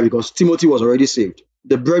 All right, because Timothy was already saved.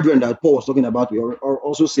 The brethren that Paul was talking about are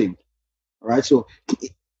also saved. All right, so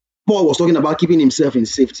Paul was talking about keeping himself in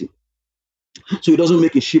safety. So he doesn't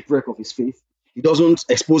make a shipwreck of his faith. He doesn't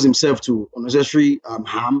expose himself to unnecessary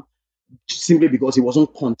harm simply because he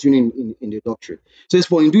wasn't continuing in the doctrine. So it's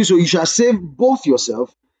for in doing so, you shall save both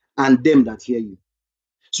yourself and them that hear you.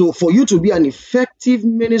 So for you to be an effective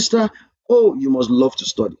minister, oh, you must love to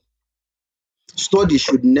study. Study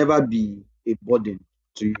should never be a burden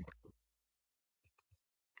to you.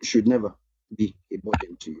 It should never be a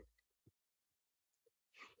burden to you.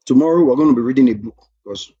 Tomorrow we're going to be reading a book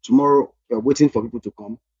because tomorrow we're waiting for people to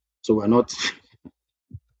come. So we're not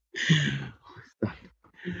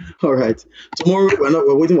all right. Tomorrow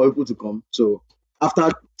we're waiting for people to come. So after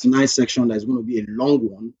tonight's section, there's going to be a long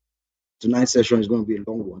one. Tonight's session is going to be a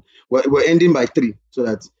long one. We're ending by 3 so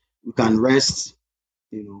that we can rest,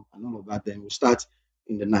 and all of that. Then we'll start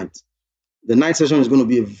in the night. The night session is going to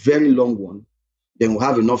be a very long one. Then we'll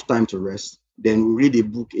have enough time to rest. Then we'll read a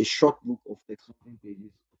book, a short book of 30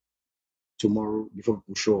 pages tomorrow before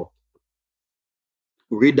people show up.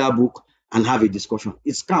 We'll read that book and have a discussion.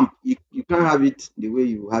 It's camp. You can't have it the way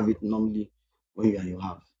you have it normally when you're in your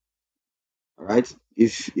house. All right.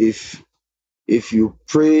 If you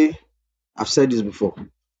pray, I've said this before,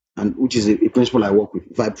 and which is a principle I work with.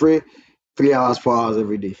 If I pray 3 hours, 4 hours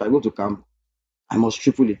every day, if I go to camp, I must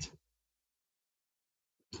triple it.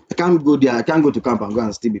 I can't go there. I can't go to camp and go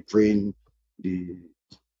and still be praying the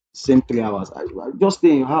same 3 hours. I just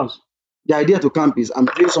stay in your house. The idea to camp is I'm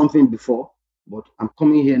doing something before, but I'm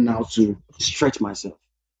coming here now to stretch myself.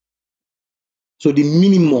 So the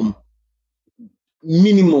minimum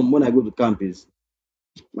when I go to camp is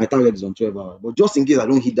my target is on 12 hours. But just in case I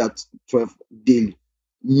don't hit that 12 daily,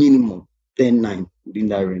 minimum 10, 9 within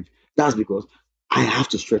that range. That's because I have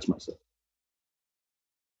to stretch myself.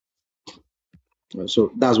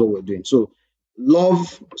 So that's what we're doing. So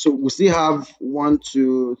love, so we still have 1,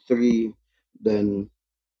 2, 3, then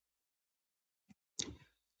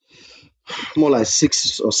more like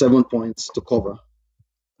 6 or 7 points to cover.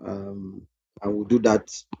 And we'll do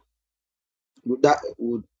that.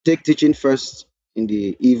 We'll take teaching first in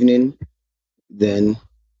the evening, then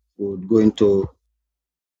we'll go into